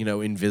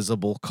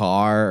invisible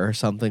car or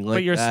something like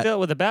but you're that. still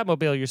with the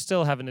Batmobile. You're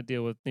still having to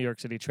deal with New York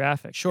City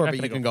traffic. Sure, You're but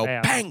not you gonna can go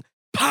fast. bang,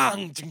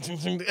 pong, ting, ting,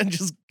 ting, and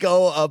just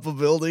go up a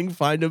building,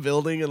 find a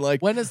building, and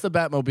like. When has the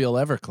Batmobile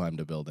ever climbed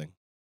a building?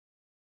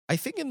 I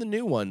think in the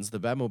new ones, the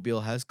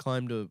Batmobile has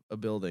climbed a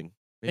building.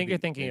 I think you're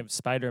thinking of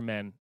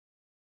Spider-Man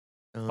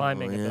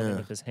climbing a building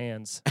with his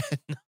hands.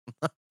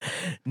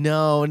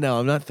 No,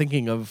 I'm not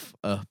thinking of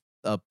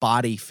a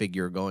body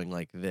figure going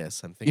like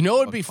this. I'm thinking. know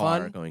what of would a be car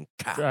fun? Going.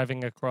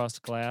 Driving across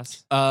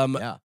glass.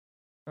 Yeah.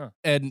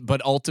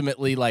 But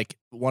ultimately, like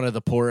one of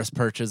the poorest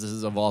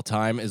purchases of all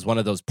time is one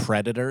of those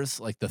Predators,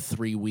 like the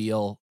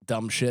 3-wheel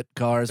dumb shit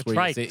cars. The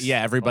where you see, trikes.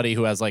 yeah, everybody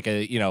who has like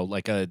a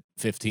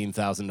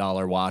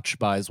 $15,000 watch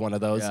buys one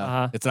of those. Yeah.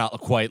 Uh-huh. It's not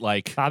quite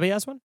like Bobby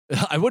has one.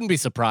 I wouldn't be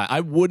surprised.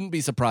 I wouldn't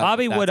be surprised.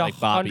 Bobby if that's would like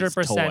Bobby's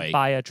 100% toy.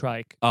 buy a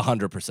trike.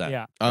 100%.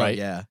 Yeah, Oh Right.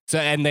 yeah. So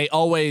and they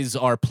always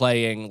are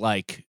playing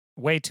like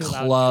way too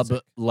loud club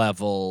music.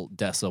 level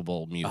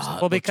decibel music. Ah,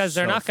 Well, looks because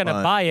they're so not going to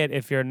fun. buy it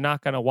if you're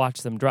not going to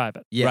watch them drive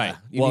it. Yeah. Right.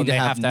 You Well, need to they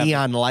have have to have-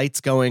 neon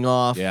lights going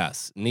off.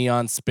 Yes,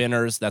 neon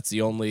spinners. That's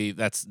the only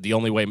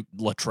way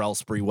Latrell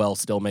Sprewell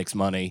still makes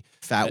money.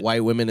 Fat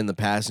white women in the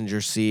passenger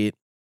seat.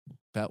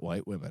 Fat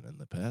white women in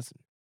the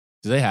passenger.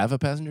 Do they have a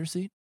passenger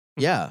seat?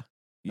 Yeah.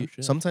 Oh,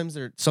 shit. Sometimes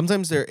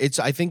they're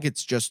I think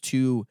it's just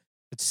two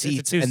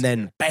seats two-seater. and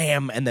then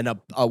bam and then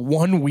a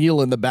one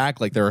wheel in the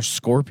back like they're a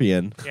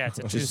scorpion. Yeah, it's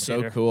a Which is so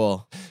two-seater.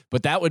 cool.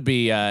 But that would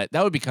be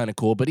kind of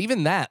cool. But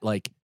even that,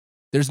 like,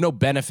 there's no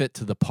benefit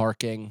to the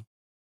parking.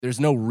 There's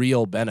no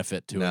real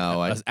benefit to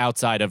No, it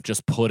outside of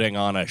just putting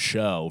on a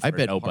show for I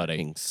bet nobody.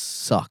 parking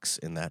sucks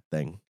in that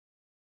thing.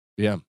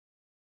 Yeah.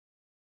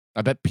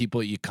 I bet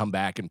you come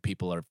back and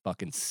people are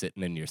fucking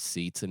sitting in your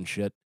seats and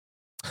shit.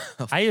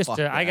 I used Fuck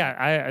to.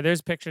 that.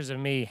 There's pictures of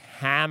me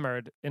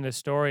hammered in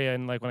Astoria,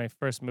 and like when I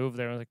first moved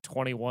there, I was like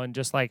 21,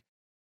 just like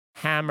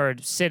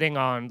hammered, sitting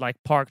on like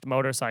parked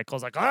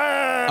motorcycles, like. Oh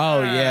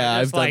yeah,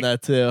 I've just, done like,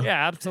 that too.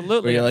 Yeah,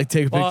 absolutely. Where you're like,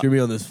 take a Well, picture of me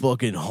on this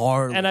fucking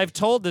Harley. And I've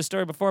told this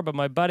story before, but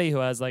my buddy who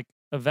has like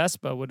a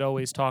Vespa would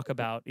always talk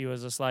about. He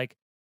was just like,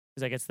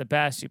 he's like, it's the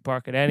best. You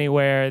park it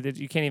anywhere.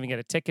 You can't even get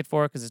a ticket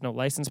for it because there's no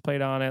license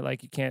plate on it.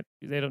 Like you can't.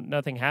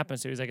 Nothing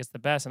happens to it. He's like, it's the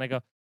best. And I go,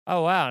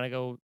 oh wow. And I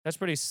go, that's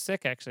pretty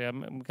sick actually.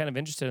 I'm kind of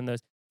interested in those.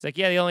 He's like,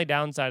 yeah, the only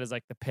downside is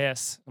like the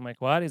piss. I'm like,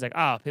 what? He's like,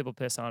 people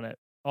piss on it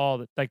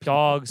like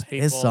dogs.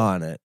 piss People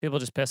on it. people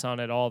just piss on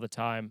it all the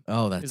time.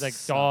 Oh, that's He's like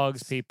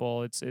dogs,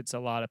 people. It's a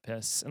lot of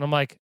piss. And I'm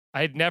like,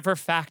 I'd never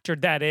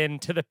factored that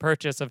into the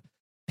purchase of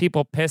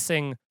people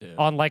pissing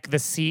on like the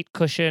seat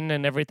cushion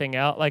and everything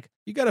else. Like,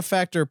 You got to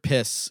factor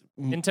piss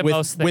Into with,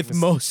 most with things.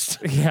 most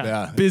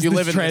Yeah.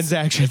 business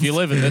transactions. If you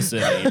live in this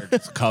city, you're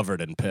just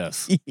covered in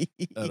piss.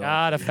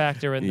 gotta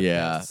factor in the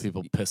Yeah. piss.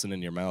 People pissing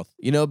in your mouth.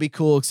 You know, it'd be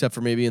cool, except for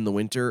maybe in the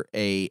winter,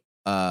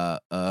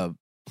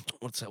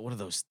 what's that? What are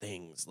those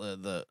things?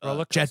 The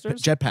Roller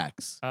coasters?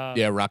 jetpacks.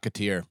 Yeah,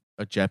 Rocketeer.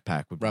 A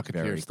jetpack would be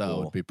Rocketeer very style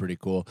cool. would be pretty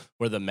cool.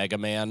 Where the Mega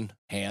Man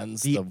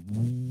hands.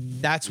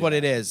 That's what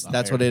it is. the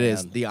That's what Iron it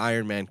is. Man. The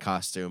Iron Man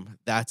costume.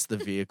 That's the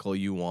vehicle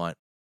you want.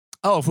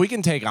 Oh, if we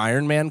can take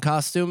Iron Man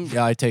costume,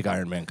 yeah, I take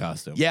Iron Man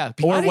costume. Yeah,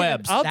 Or I'll-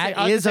 webs. I'll That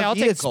I'll is say a I'll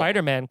take vehicle.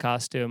 Spider-Man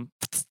costume.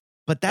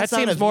 but that's that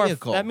not seems a more.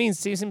 vehicle. That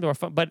seems more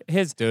fun. But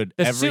Dude,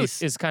 the every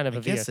suit is kind of I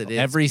a guess vehicle. it is.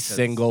 every because-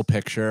 single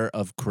picture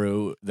of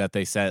crew that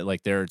they sent,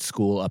 like their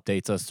school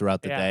updates us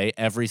throughout the Yeah. day,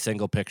 every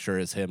single picture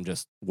is him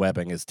just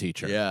webbing his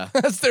teacher. Yeah.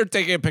 As they're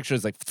taking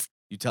pictures, like,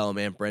 You tell him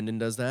Aunt Brendan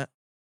does that?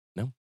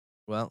 No.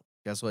 Well,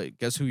 guess what?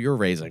 Guess who you're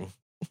raising?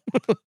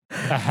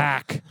 A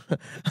hack.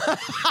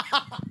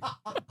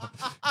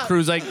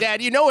 Crew's like,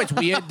 Dad, you know it's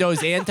weird,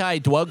 those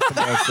anti-dog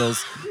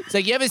commercials. It's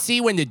like, you ever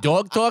see when the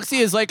dog talks to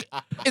you? It's like,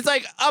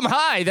 I'm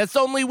high. That's the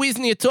only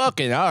reason you're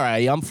talking. All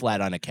right, I'm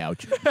flat on the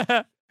couch.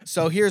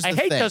 So here's the I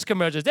hate thing. those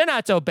commercials. They're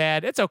not so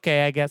bad. It's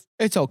okay, I guess.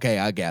 It's okay,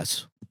 I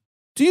guess.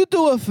 Do you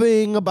do a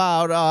thing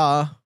about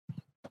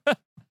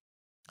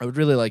I would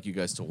really like you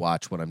guys to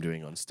watch what I'm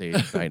doing on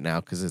stage right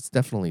now because it's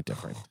definitely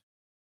different.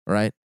 All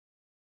right?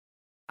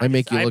 I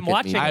make you I'm look at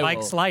watching me. I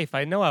Mike's will- life.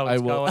 I know how I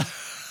it's will. going.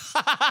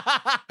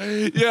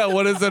 Yeah,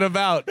 what is it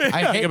about?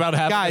 I hate about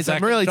having guys. a I'm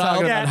second really child.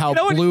 talking Yeah, about how you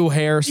know what- blue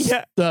hair,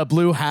 Yeah.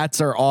 blue hats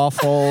are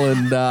awful,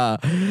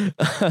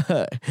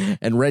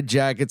 and red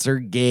jackets are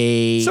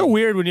gay. So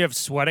weird when you have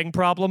sweating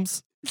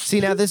problems.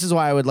 See, now this is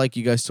why I would like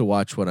you guys to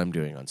watch what I'm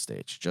doing on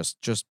stage.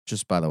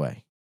 Just by the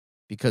way,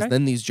 because Okay.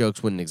 then these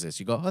jokes wouldn't exist.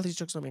 You go, oh, these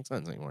jokes don't make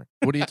sense anymore.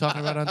 What are you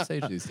talking about on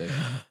stage these days?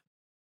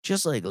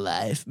 Just like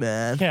life,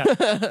 man. Yeah.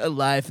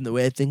 Life and the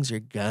way things are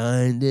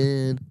going,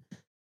 dude.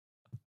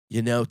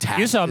 You know, taxes.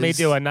 You saw me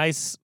do a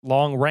nice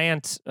long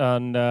rant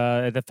on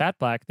the Fat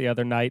Black the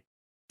other night,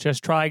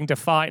 just trying to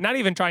find, not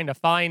even trying to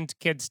find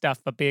kid stuff,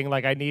 but being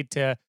like, I need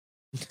to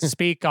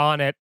speak on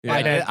it.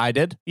 I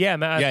did. Yeah,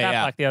 man, Yeah, Fat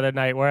yeah. Black the other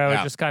night, where I was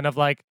Yeah. just kind of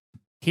like,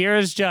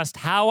 here's just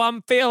how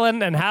I'm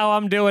feeling and how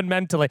I'm doing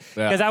mentally.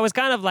 Yeah. Because I was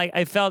kind of like,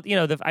 I felt,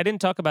 I didn't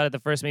talk about it the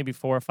first maybe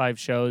 4 or 5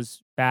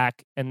 shows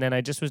back. And then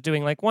I just was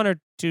doing like 1 or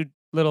 2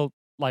 little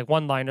like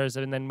one-liners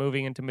and then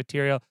moving into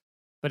material.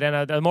 But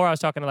then the more I was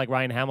talking to like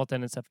Ryan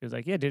Hamilton and stuff, he was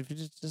like, yeah, dude,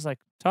 just like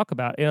talk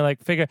about it,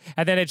 like figure.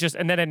 And then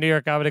and then at New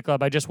York Comedy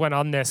Club, I just went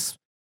on this,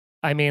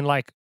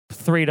 like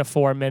 3 to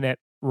 4 minute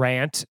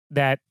rant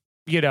that,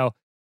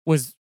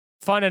 was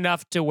fun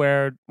enough to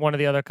where one of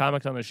the other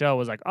comics on the show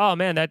was like, oh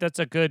man, that's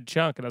a good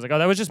chunk. And I was like, oh,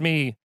 that was just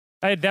me.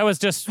 That was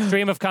just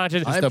stream of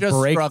consciousness. I'm just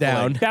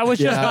breakdown. That was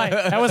just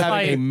Yeah. that was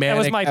Having a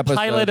manic my episode.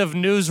 pilot of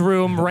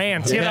newsroom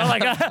rant.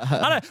 Like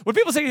I don't, when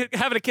people say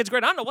having a kid's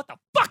great, I don't know what the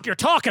fuck you're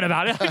talking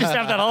about. I just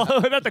have that all.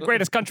 Not the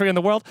greatest country in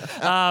the world,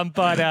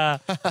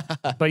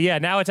 but yeah,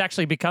 now it's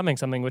actually becoming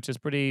something which is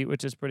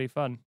pretty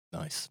fun.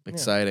 Nice.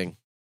 Exciting.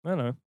 I don't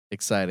know.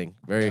 Exciting.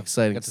 Very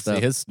exciting Get to stuff.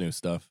 see his new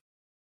stuff.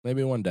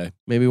 Maybe one day.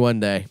 Maybe one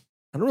day.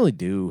 I don't really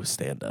do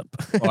stand up.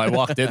 Well, I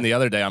walked in the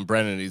other day on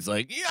Brennan, and he's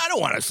like, "Yeah, I don't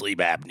want to sleep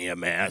apnea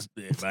mask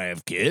if I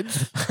have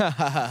kids."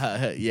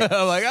 Yeah.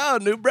 I'm like, "Oh,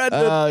 new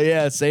Brendan." Oh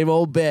yeah, same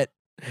old bit.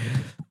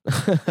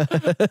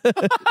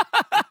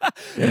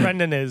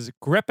 Brendan is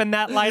gripping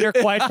that lighter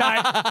quite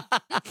tight.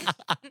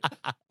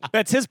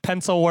 That's his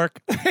pencil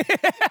work.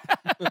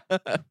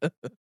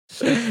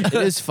 It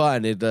is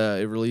fun. It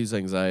relieves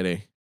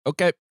anxiety.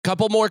 Okay,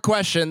 couple more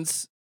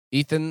questions.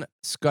 Ethan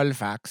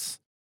Skullfax,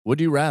 would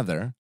you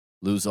rather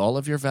lose all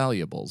of your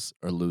valuables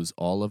or lose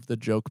all of the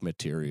joke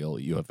material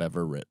you have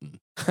ever written?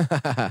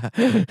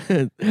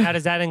 How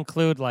does that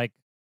include like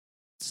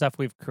stuff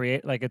we've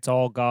created? Like it's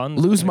all gone.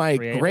 Lose we've my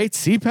created? great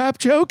CPAP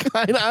joke?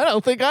 I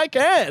don't think I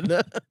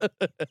can.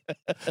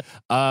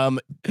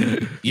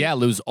 Yeah,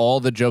 lose all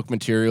the joke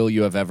material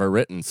you have ever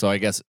written. So I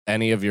guess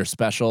any of your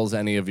specials,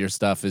 any of your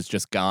stuff is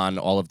just gone.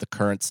 All of the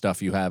current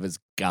stuff you have is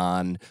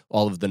gone.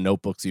 All of the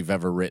notebooks you've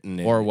ever written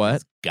Or what?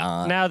 is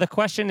gone. Now the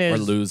question Or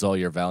is lose all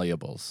your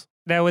valuables.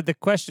 now with the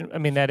question. I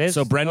mean that is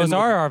So Brendan those would-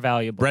 are our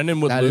valuables.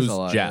 Brendan would That is lose a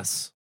lot,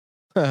 Jess.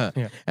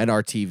 And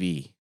our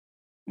TV.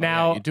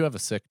 Now Yeah, you do have a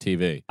sick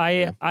TV.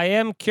 I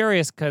am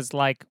curious because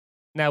like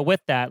now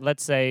with that,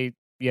 let's say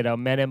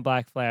Men in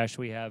Black Flash,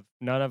 we have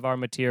none of our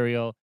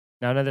material,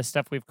 none of the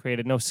stuff we've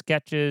created, no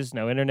sketches,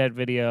 no internet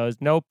videos,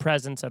 no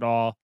presence at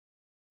all,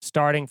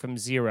 starting from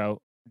zero.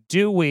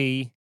 Do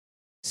we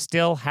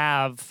still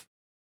have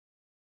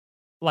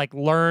like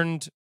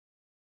learned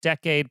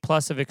decade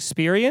plus of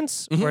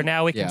experience where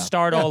now we can Yeah.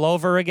 start all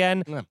over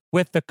again Yeah.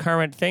 with the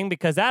current thing?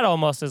 Because that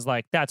almost is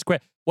like, that's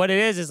great. What it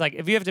is like,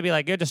 if you have to be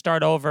like, you have to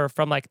start over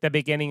from like the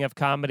beginning of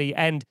comedy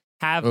and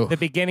have Oof. the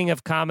beginning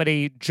of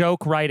comedy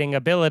joke writing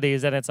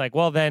abilities, and it's like,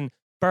 well, then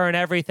burn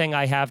everything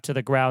I have to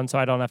the ground so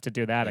I don't have to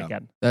do that Yeah.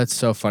 again. That's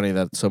so funny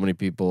that so many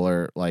people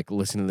are like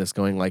listening to this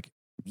going like,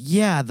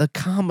 yeah, the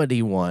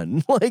comedy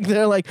one. Like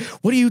they're like,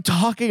 what are you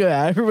talking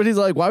about? Everybody's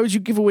like, why would you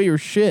give away your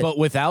shit? But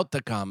without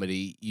the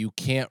comedy, you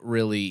can't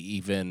really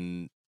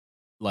even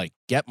like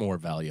get more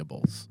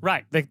valuables.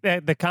 Right.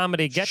 The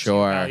comedy gets you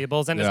Sure.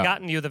 valuables and Yeah. has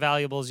gotten you the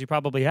valuables you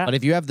probably have. But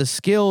if you have the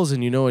skills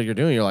and you know what you're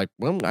doing, you're like,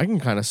 well, I can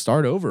kind of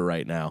start over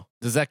right now.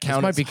 Does that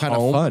count? might as be kinda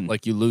home? fun.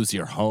 Like you lose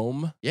your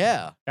home.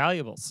 Yeah.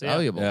 valuables. Yeah.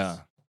 Valuables. Yeah.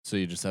 So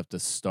you just have to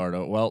start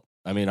out. Well,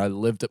 I mean, I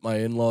lived at my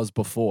in-laws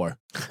before.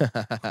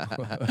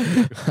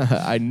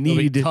 I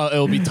need.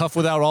 It'll be tough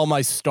without all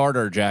my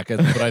starter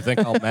jackets, but I think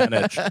I'll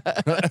manage.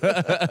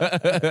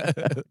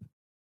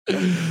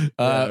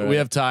 We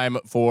have time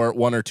for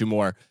 1 or 2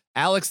 more.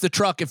 Alex the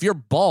Truck, if your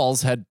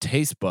balls had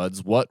taste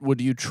buds, what would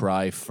you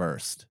try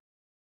first?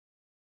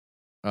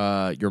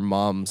 Your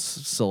mom's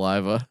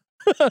saliva.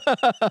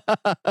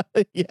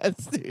 Yes,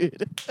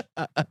 dude.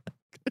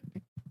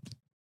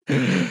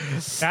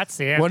 That's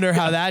the answer. Wonder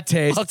how that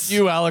tastes. Fuck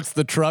you, Alex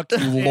the Truck, you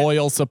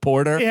loyal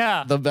supporter.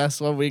 Yeah. The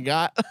best one we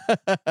got.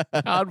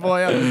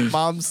 Convoy of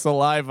mom's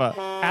saliva.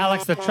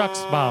 Alex the Truck's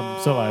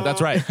mom. So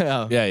That's right.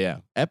 Yeah. Yeah.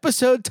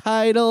 Episode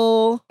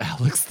title.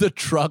 Alex the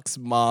Truck's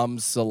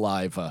mom's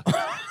saliva.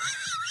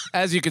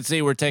 As you can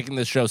see, we're taking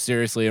this show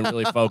seriously and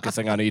really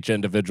focusing on each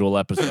individual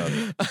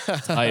episode.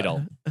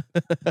 Title.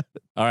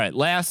 All right,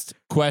 last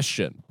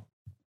question.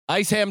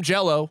 Ice Ham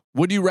Jello,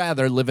 would you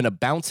rather live in a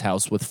bounce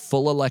house with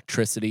full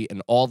electricity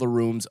and all the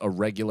rooms a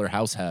regular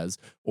house has,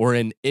 or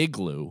an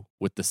igloo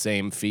with the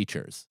same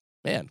features?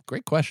 Man,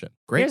 great question.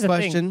 Great Here's the thing.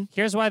 question.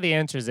 Here's why the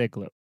answer is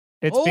igloo.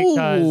 It's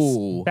because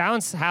Oh.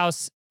 bounce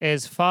house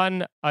is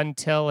fun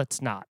until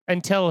it's not.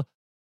 Until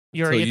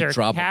you're Until you either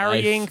drop a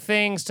carrying knife.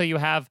 things, so you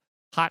have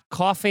hot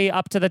coffee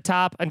up to the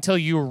top, until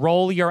you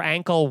roll your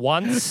ankle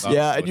once. Oh,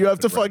 Yeah, it and you have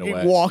to happened right fucking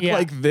away. walk Yeah.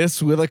 like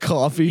this with a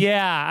coffee.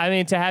 Yeah, I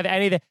mean, to have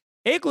anything.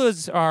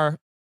 Igloos are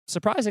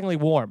surprisingly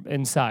warm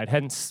inside,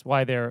 hence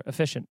why they're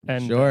efficient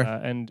and Sure.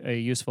 and a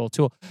useful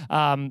tool.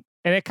 And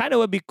it kind of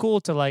would be cool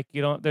to like,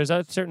 there's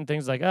certain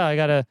things like, oh, I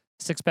got a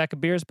 6-pack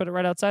of beers, put it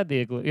right outside the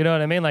igloo. You know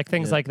what I mean? Like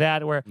things Yeah. like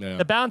that, where Yeah.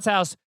 the bounce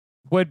house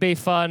would be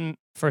fun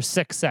for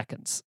 6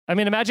 seconds. I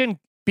mean, imagine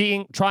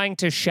trying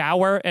to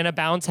shower in a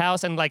bounce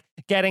house and like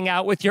getting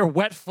out with your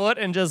wet foot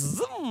and just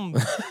zoom.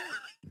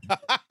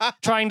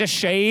 Trying to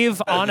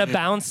shave on a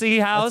bouncy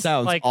That house.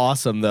 sounds like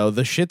awesome though.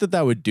 The shit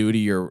that would do to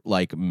your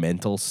like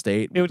mental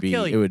state It would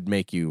kill you. It would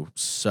make you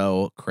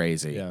so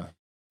crazy. Yeah.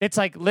 it's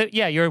like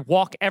you're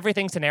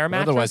everything's an air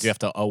mattress. Otherwise, you have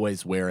to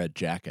always wear a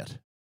jacket.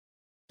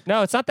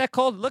 No, it's not that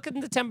cold. Look at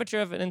the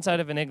temperature of inside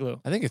of an igloo.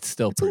 I think it's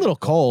still It's a little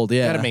cold, You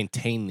yeah. got to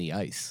maintain the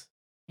ice.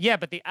 Yeah,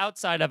 but the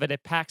outside of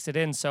it packs it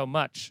in so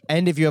much.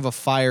 And if you have a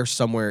fire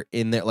somewhere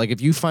in there, like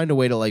if you find a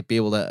way to like be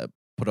able to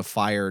put a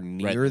fire in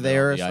the near middle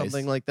there or of the ice.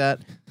 something like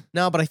that.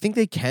 No, but I think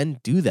they can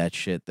do that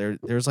shit.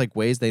 There's like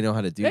ways they know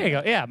how to do There you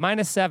go. Yeah,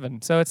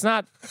 -7. So it's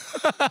not.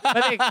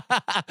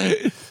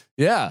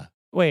 Yeah.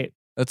 Wait,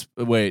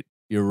 Wait,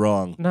 you're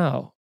wrong.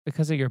 no,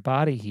 because of your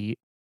body heat.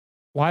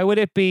 Why would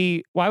it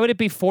be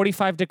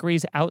 45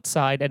 degrees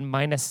outside and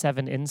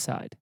 -7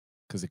 inside?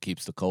 Because it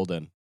keeps the cold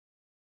in.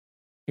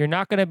 It's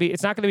not going to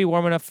be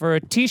warm enough for a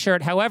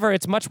t-shirt. However,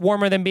 it's much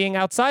warmer than being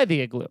outside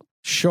the igloo.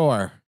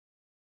 Sure.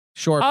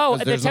 Oh, because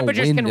the there's no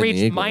temperatures wind can in the reach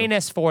igloo.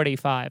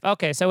 -45.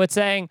 Okay, so it's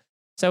saying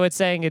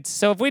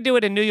if we do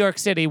it in New York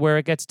City where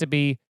it gets to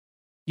be,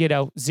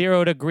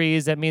 0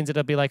 degrees, that means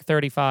it'll be like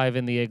 35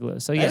 in the igloo.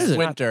 So That yes, is it's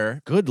not-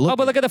 Winter. Good look. Oh,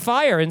 but look at the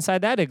fire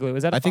inside that igloo.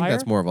 Is that a I think fire?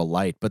 that's more of a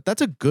light, but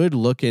that's a good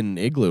looking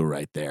igloo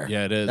right there.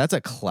 Yeah, it is. That's a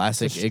It's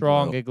classic a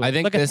strong igloo. igloo. I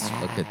think look this-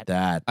 At Look that. at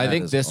that. I That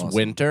think is this awesome.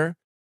 winter,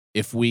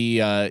 if we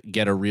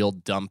get a real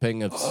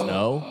dumping of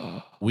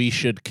snow, we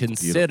should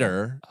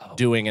consider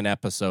doing an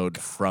episode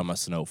from a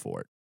snow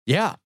fort.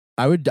 Yeah,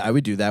 I would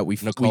do that. We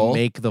Nicole?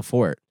 make the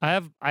fort. I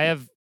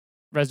have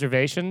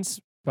reservations,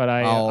 but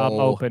I'm Oh.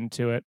 open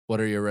to it. What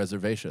are your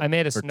reservations? I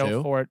made a For snow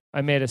two? fort.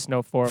 I made a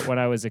snow fort when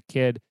I was a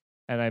kid,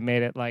 and I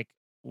made it like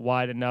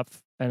wide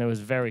enough, and it was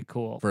very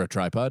cool. For a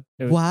tripod?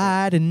 It was-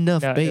 Wide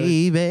enough, No, it was-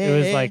 baby.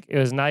 it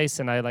was nice,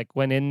 and I like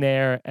went in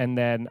there, and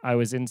then I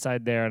was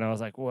inside there, and I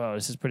was like, "Whoa,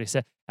 this is pretty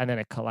sick." And then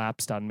it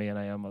collapsed on me, and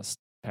I almost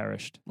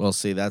perished. Well,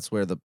 see, that's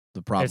where the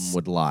problem It's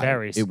would lie.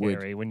 Very it would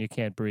scary when you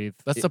can't breathe.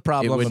 That's the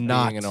problem would with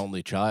not being an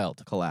only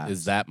child. collapse.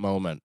 Is that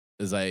moment.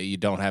 Is that you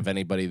don't have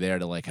anybody there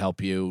to like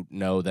help you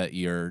know that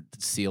your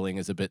ceiling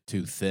is a bit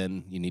too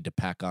thin. You need to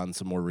pack on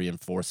some more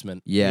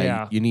reinforcement. Yeah,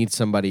 Yeah. You need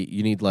somebody.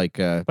 You need like.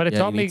 But it yeah,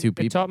 taught you me. need two It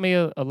people. taught me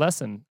a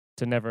lesson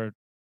to never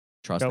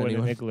Trust go in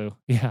anyone. an igloo.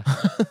 Yeah,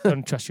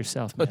 don't trust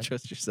yourself, man. Don't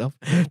trust yourself.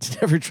 To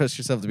never trust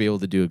yourself to be able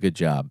to do a good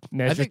job.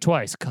 Measure think-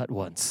 twice, cut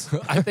once.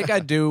 I think I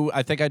do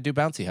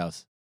bouncy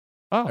house.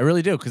 Oh, I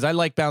really do because I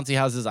like bouncy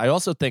houses. I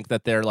also think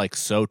that they're like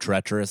so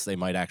treacherous they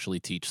might actually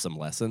teach some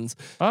lessons.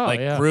 oh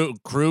like yeah,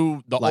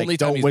 crew. The Like, only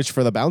time don't he's- wish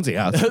for the bouncy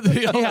house.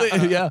 the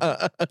only-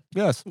 yeah.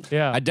 Yes.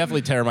 yeah. I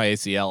definitely tear my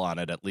ACL on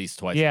it at least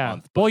twice a Yeah.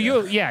 month. Well,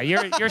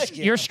 but,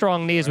 your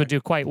strong knees would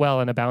do quite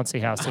well in a bouncy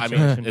house I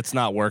situation. mean, it's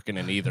not working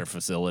in either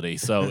facility.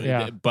 So,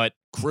 Yeah. but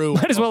crew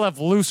Might as well have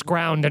loose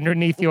ground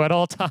underneath you at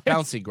all times.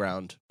 bouncy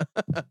ground,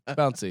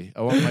 bouncy.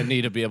 I want my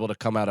knee to be able to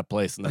come out of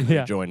place and then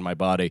Yeah. rejoin my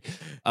body.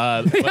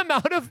 The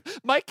amount of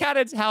Mike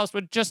Cannon's house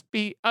would just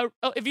be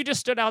if you just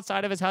stood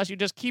outside of his house, you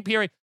just keep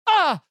hearing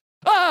ah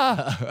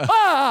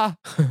The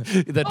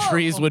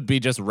trees would be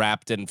just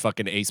wrapped in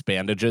fucking ace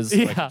bandages. So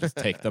I Yeah. could just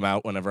take them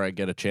out whenever I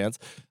get a chance.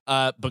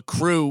 But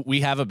crew,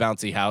 we have a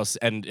bouncy house,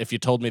 and if you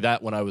told me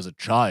that when I was a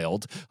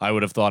child, I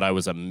would have thought I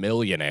was a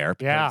millionaire.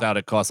 Yeah. Turns out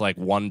it costs like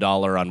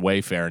 $1 on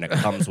Wayfair, and it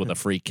comes with a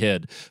free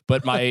kid.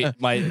 But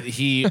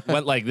he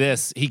went like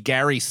this. He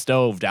Gary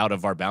Stoved out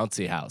of our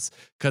bouncy house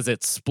because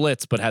it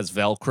splits but has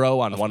Velcro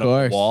on one of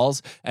course. the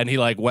walls, and he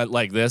like went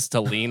like this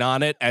to lean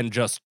on it and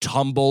just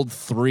tumbled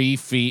 3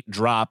 feet,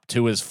 dropped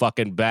to his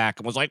fucking back,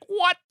 and was like,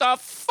 "What the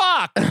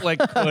fuck?" Like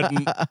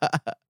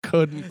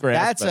couldn't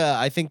grasp That's it.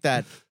 I think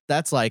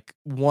that's like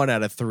 1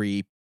 out of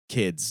 3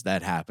 kids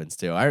that happens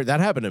to. That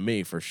happened to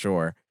me for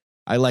sure.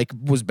 I like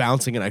was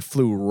bouncing and I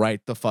flew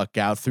right the fuck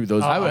out through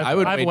those. I would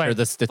I've wager went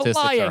the statistics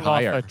flying are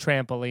higher. off a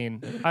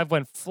trampoline. I've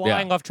went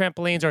flying off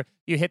trampolines, or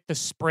you hit the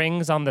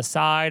springs on the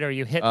side, or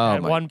you hit Oh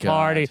at my one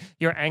part, or God.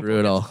 your ankle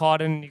Brutal. gets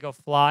caught and you go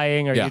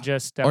flying, or Yeah. you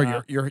just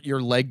or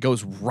your leg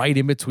goes right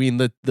in between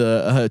the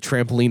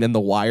trampoline and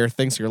the wire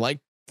thing. So you're like,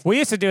 We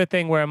used to do a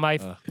thing where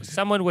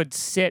someone would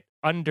sit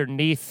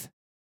underneath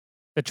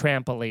the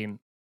trampoline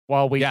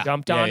while we Yeah.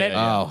 jumped Yeah, on yeah, it.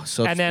 yeah. oh,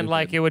 so And then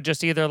like stupid. it would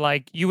just either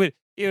like you would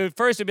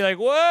it'd be like,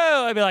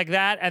 whoa, I'd be like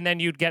that, and then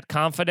you'd get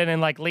confident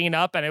and like lean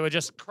up, and it would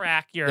just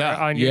crack your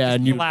on your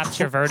and you collapse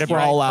your vertebrae.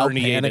 crawl out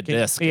Herniated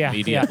disc Yeah,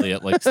 immediately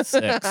at like 6.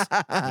 You're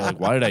like,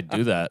 why did I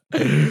do that?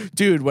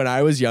 Dude, when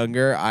I was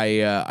younger,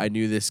 I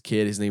knew this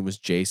kid. His name was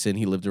Jason.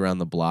 He lived around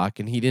the block,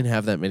 and he didn't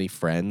have that many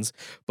friends.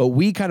 But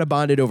we kind of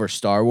bonded over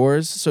Star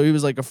Wars. So he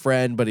was like a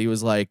friend, but he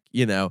was like,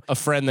 A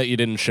friend that you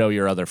didn't show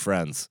your other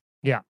friends.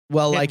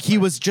 well, Yeah, like he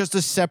was just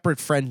a separate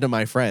friend to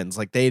my friends.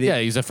 Like they didn't.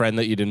 Yeah, he's a friend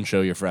that you didn't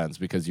show your friends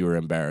because you were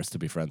embarrassed to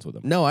be friends with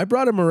him. No, I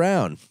brought him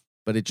around,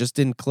 but it just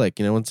didn't click.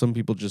 You know, when some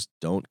people just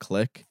don't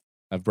click.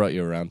 I've brought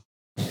you around.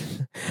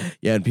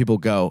 Yeah, and people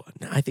go,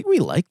 I think we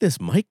like this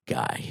Mike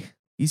guy.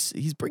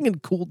 He's bringing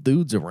cool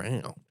dudes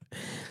around.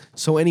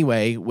 So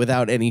anyway,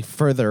 without any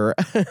further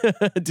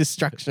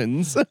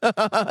distractions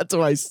to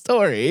my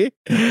story,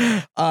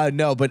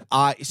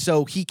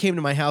 so he came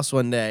to my house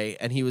one day,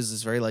 and he was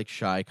this very like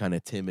shy, kind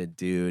of timid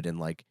dude, and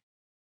like,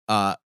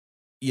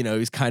 he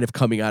was kind of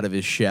coming out of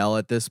his shell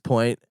at this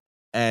point.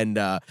 And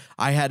I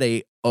had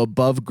a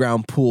above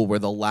ground pool where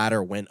the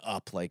ladder went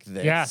up like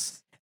this.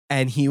 Yes.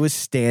 And he was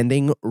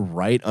standing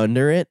right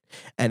under it,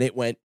 and it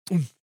went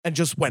and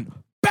just went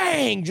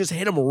bang, just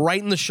hit him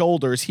right in the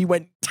shoulders. He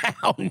went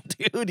down,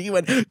 dude. He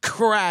went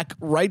crack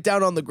right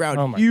down on the ground.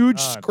 Oh my Huge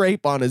God.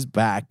 scrape on his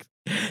back.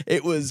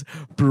 It was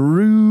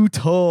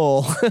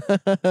brutal.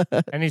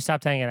 And he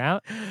stopped hanging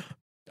out.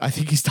 I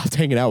think he stopped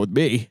hanging out with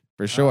me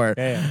for sure.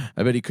 damn.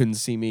 I bet he couldn't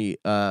see me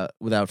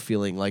without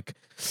feeling like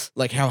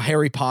how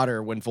Harry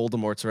Potter, when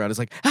Voldemort's around, is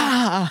like,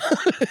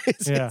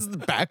 his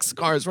back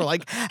scars were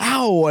like,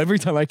 ow, every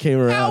time I came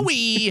around.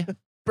 Owie!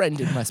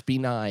 Brendan must be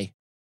nigh.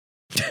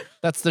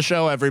 That's the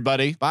show,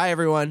 everybody. Bye,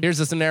 everyone. Here's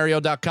the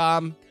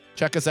scenario.com.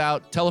 Check us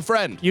out. Tell a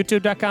friend.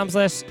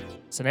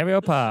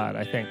 YouTube.com/scenariopod,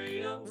 I think.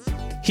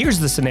 Here's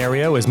the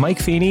Scenario is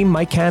Mike Feeney,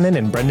 Mike Cannon,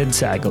 and Brendan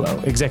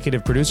Sagalow.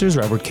 Executive producers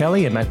Robert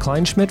Kelly and Matt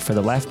Kleinschmidt for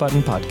the Laugh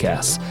Button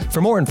Podcasts.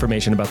 For more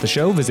information about the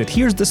show, visit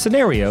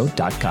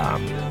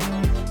here'sthescenario.com.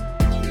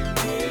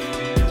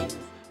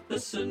 The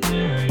scenario.